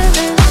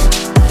heartless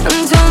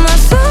until my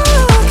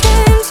soul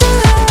came to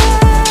life,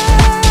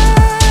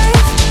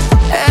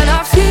 and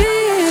I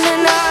feel it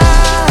now.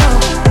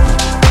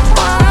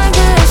 Want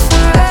this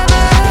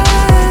forever,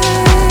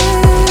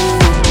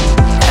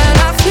 and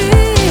I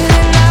feel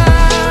it now.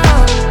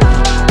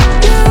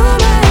 You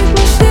make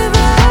me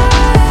shiver,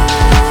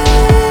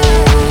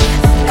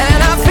 and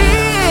I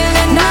feel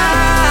it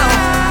now.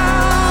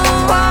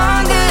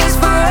 Want this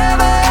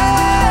forever.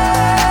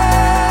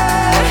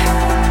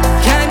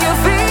 Can you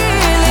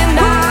feel it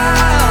now?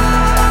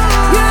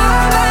 You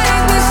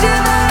make me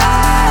shiver.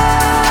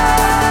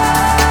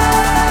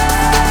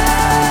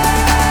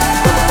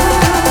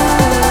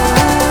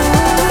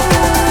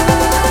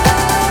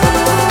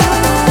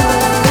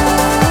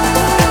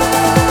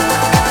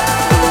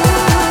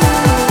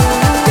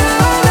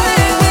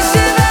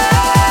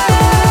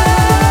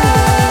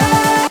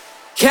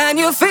 Can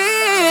you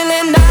feel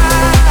it now?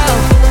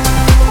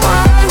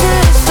 Want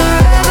this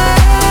forever,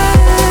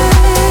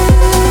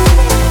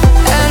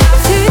 and I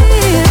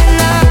feel it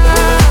now.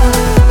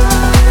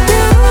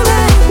 You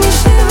make me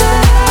shiver,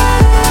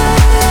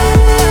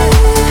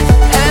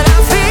 and I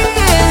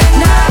feel it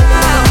now.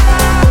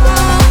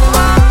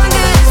 Want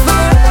this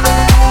forever.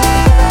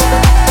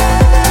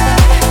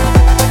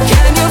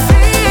 Can you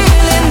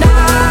feel it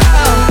now?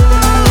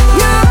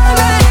 You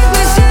make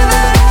me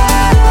shiver.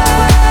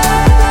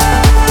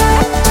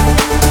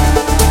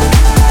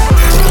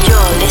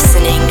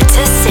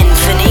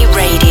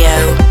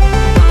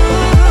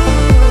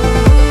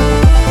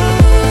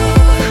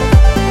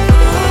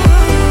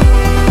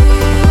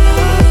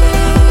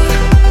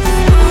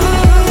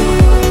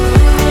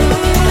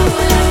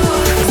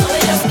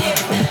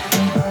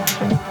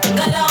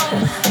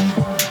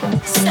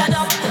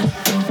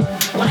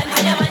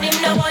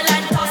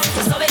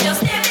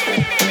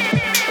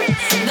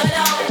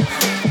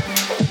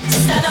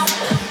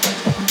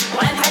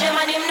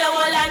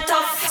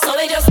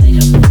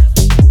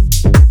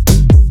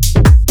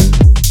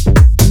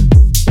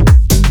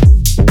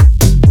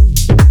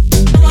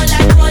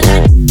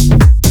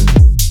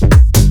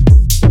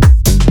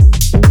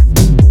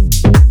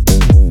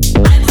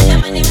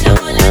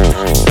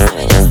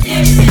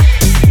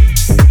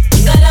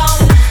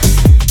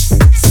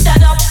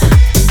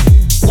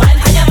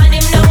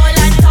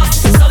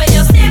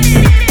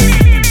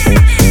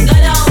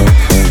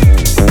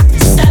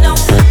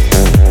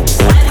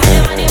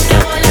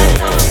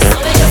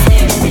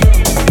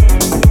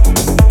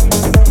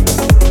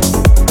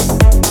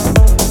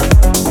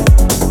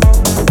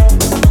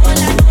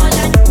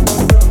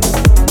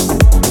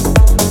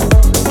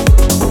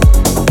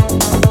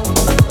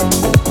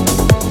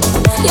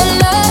 Your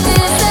love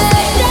is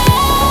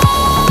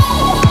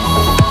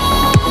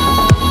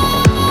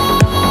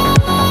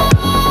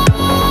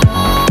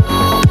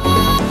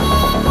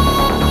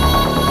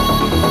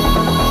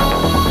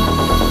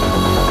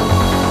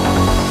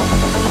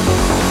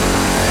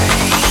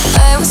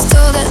I was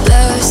told that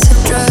love's a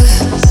drug.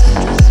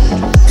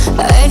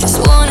 I just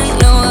wanna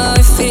know how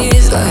it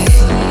feels like.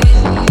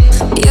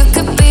 You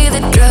could be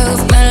the drug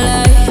of my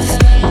life.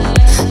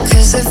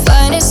 'Cause I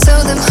find it so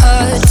damn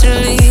hard to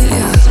leave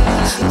you.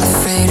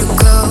 Afraid to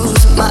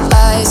close my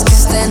eyes,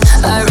 'cause then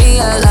I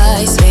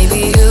realize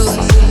maybe you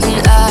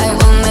and I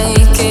will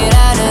make it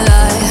out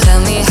alive.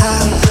 Tell me,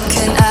 how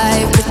can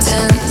I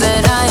pretend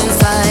that I am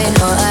fine?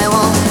 All I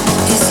want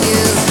is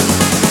you.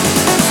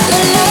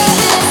 Your love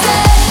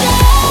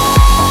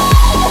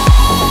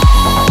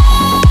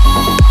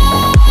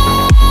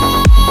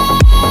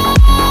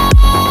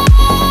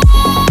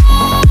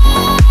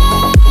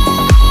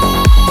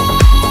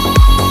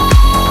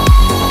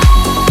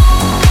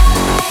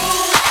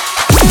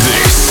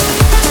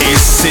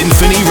is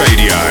SINPHONY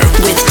Radio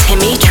with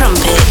Timmy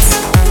Trumpet.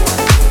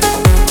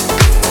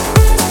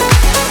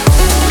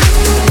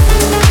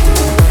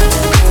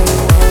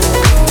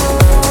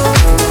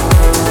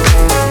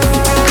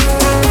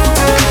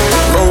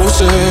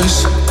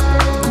 Roses,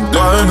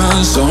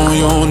 diamonds on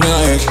your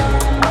neck.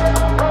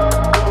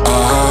 I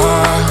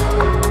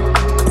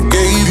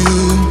gave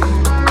you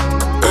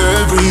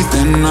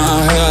everything I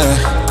had.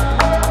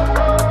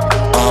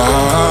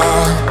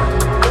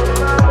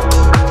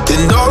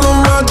 In all of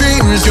my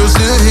dreams, you're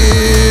still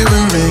here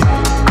with me.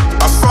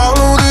 I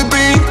follow the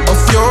beat of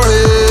your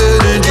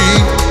energy.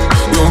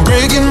 You're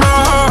breaking my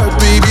heart,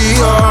 baby,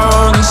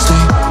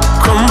 honestly.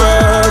 Come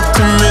back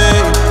to me.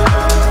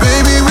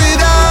 Baby,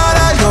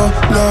 without your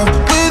love,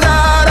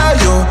 without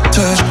your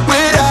touch,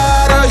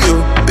 without you,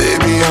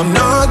 baby, I'm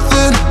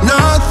nothing,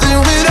 nothing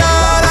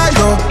without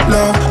your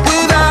love,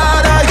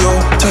 without your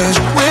touch,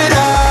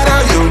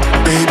 without you,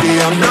 baby,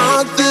 I'm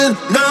nothing,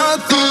 nothing.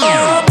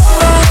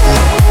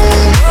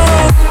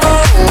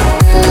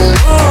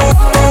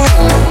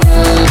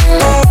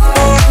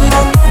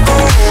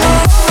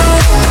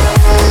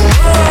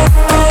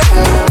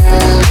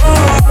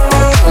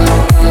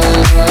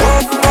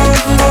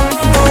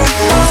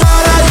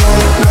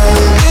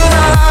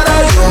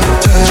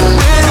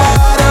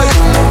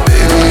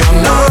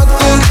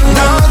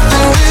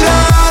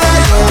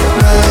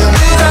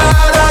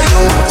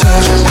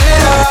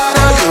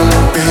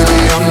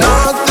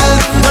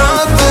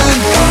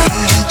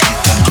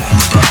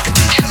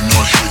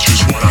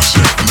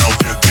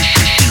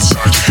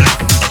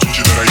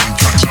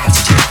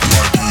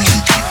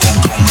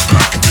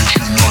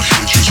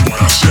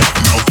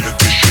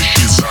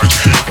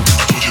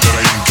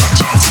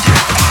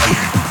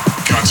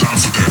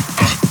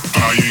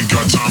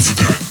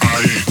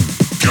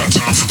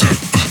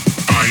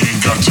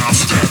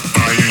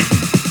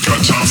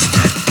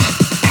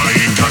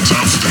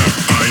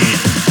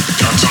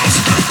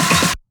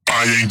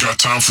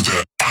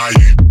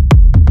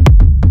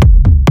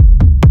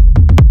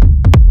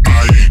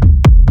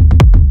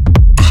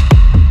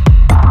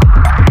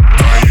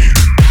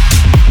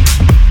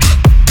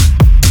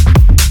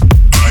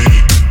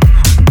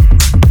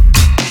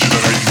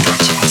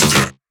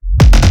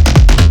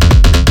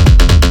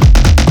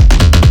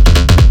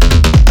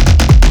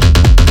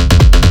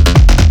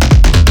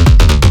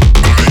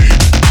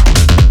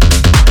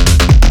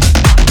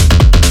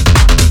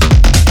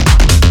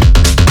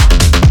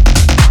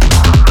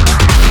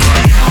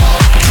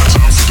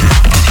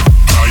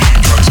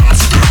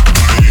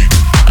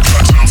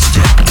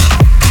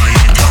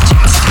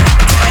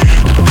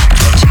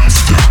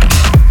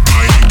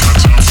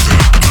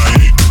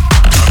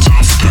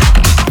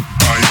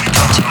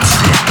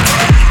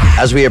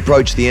 As we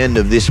approach the end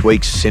of this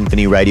week's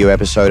SINPHONY Radio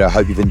episode, I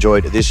hope you've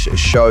enjoyed this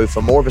show.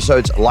 For more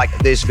episodes like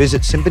this,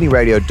 visit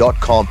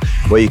symphonyradio.com,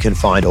 where you can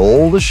find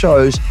all the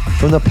shows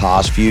from the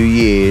past few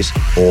years,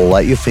 all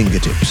at your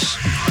fingertips.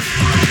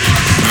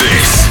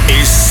 This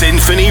is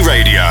SINPHONY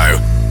Radio.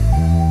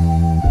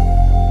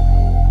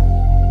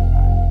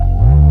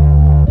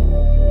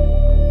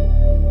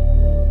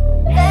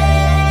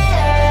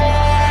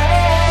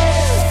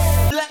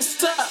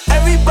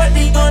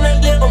 Everybody on a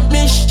little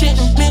mission.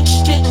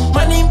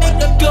 Money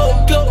make a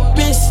go,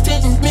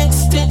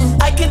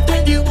 instant. I can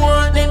turn you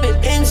on in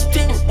an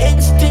instant.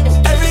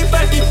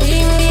 Everybody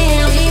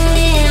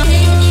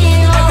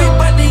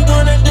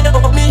on a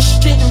little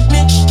mission.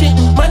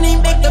 Money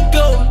make a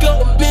go,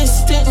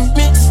 instant.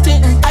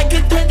 I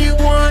can turn you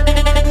on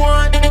in an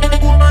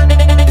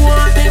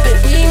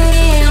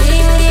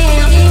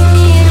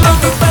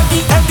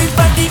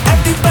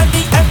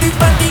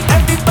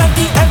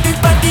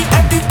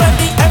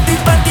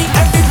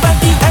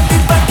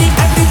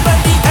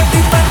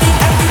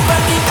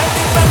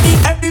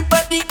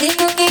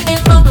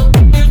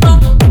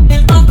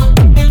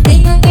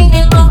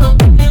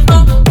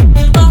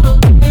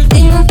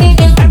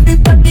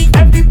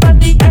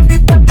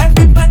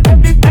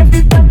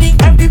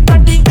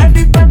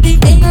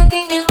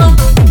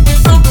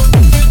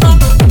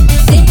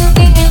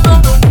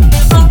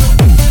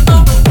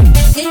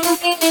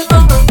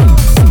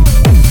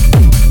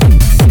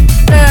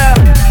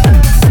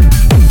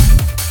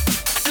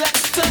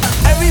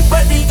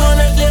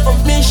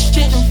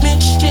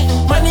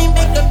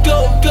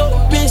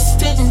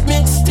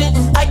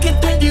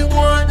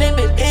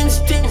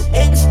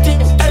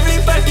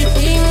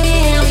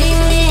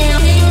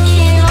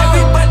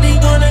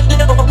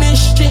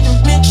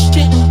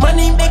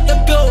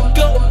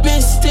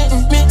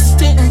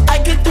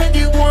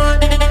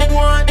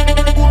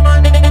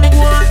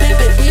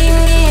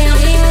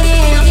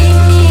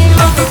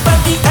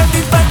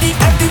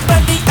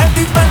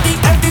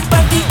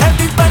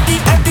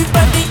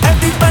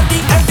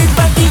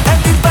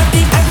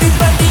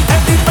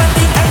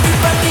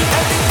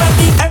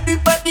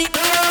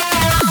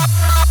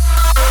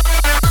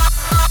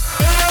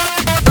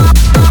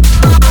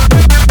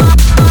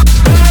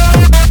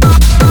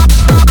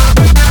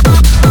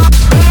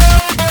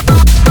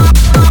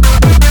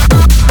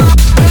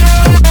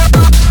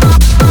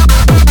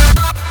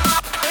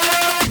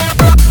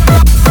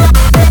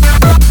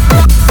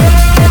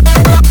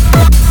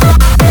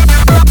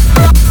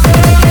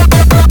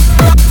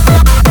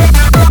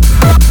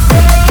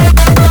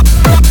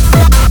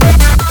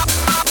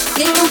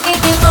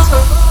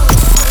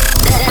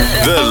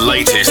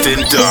latest in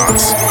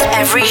dance.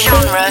 Every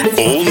genre.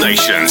 All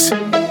nations.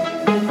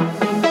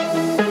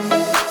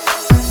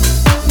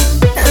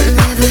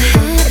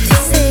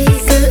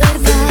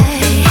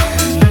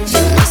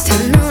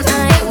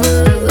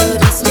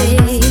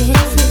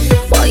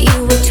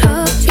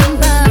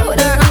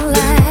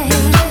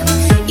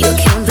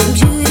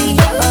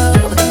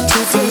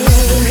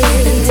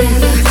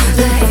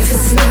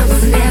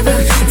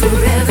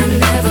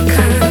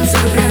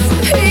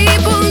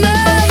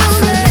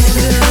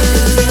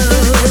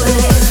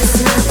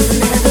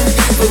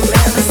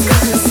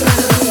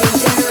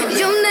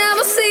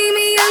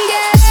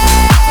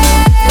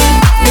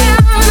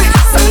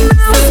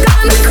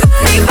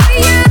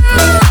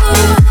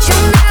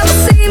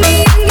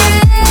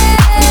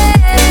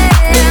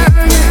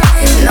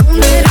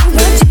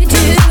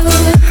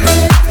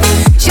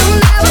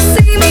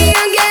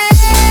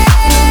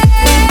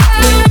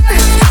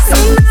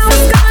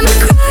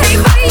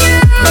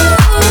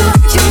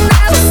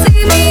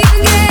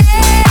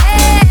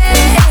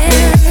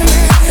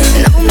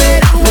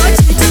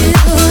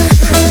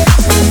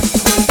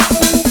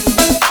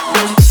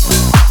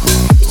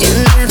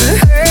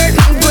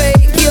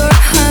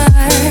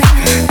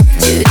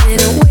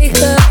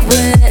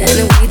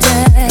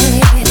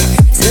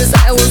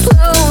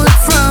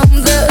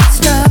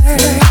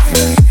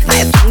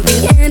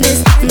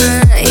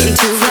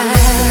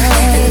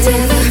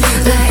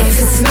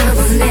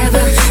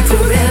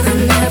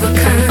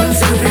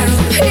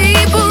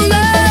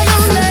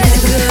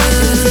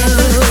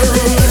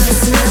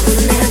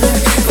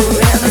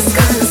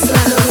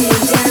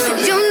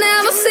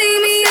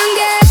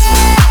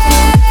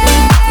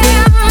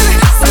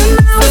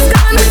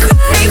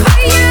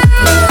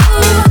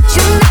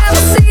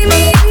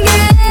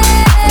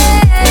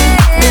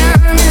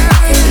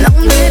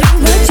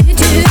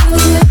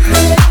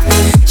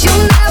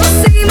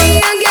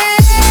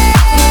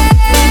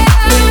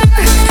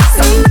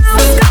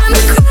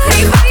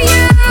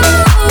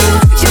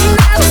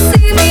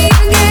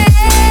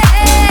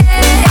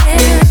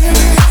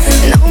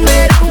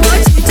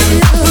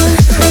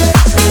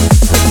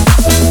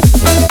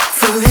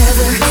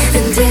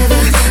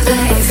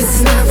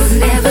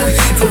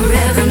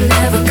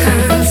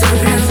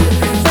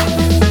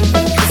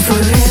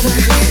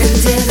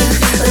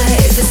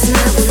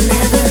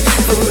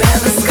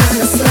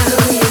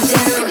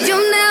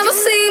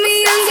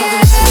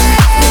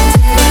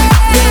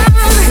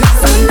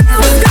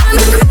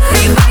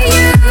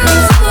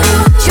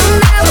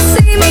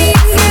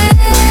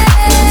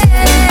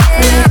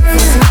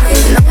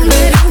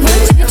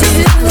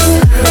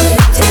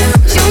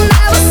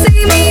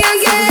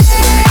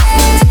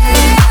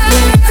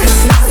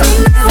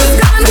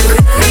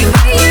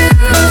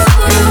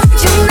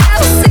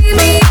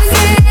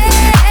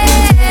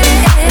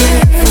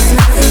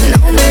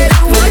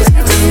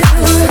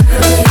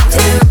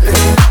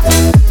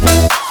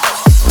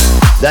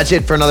 That's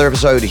it for another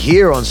episode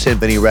here on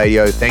Symphony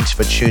Radio. Thanks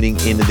for tuning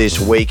in this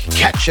week.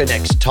 Catch you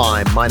next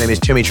time. My name is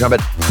Timmy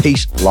Trumpet.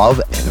 Peace, love,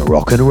 and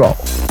rock and roll.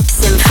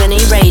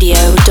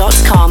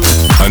 SymphonyRadio.com.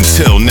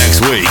 Until next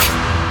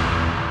week.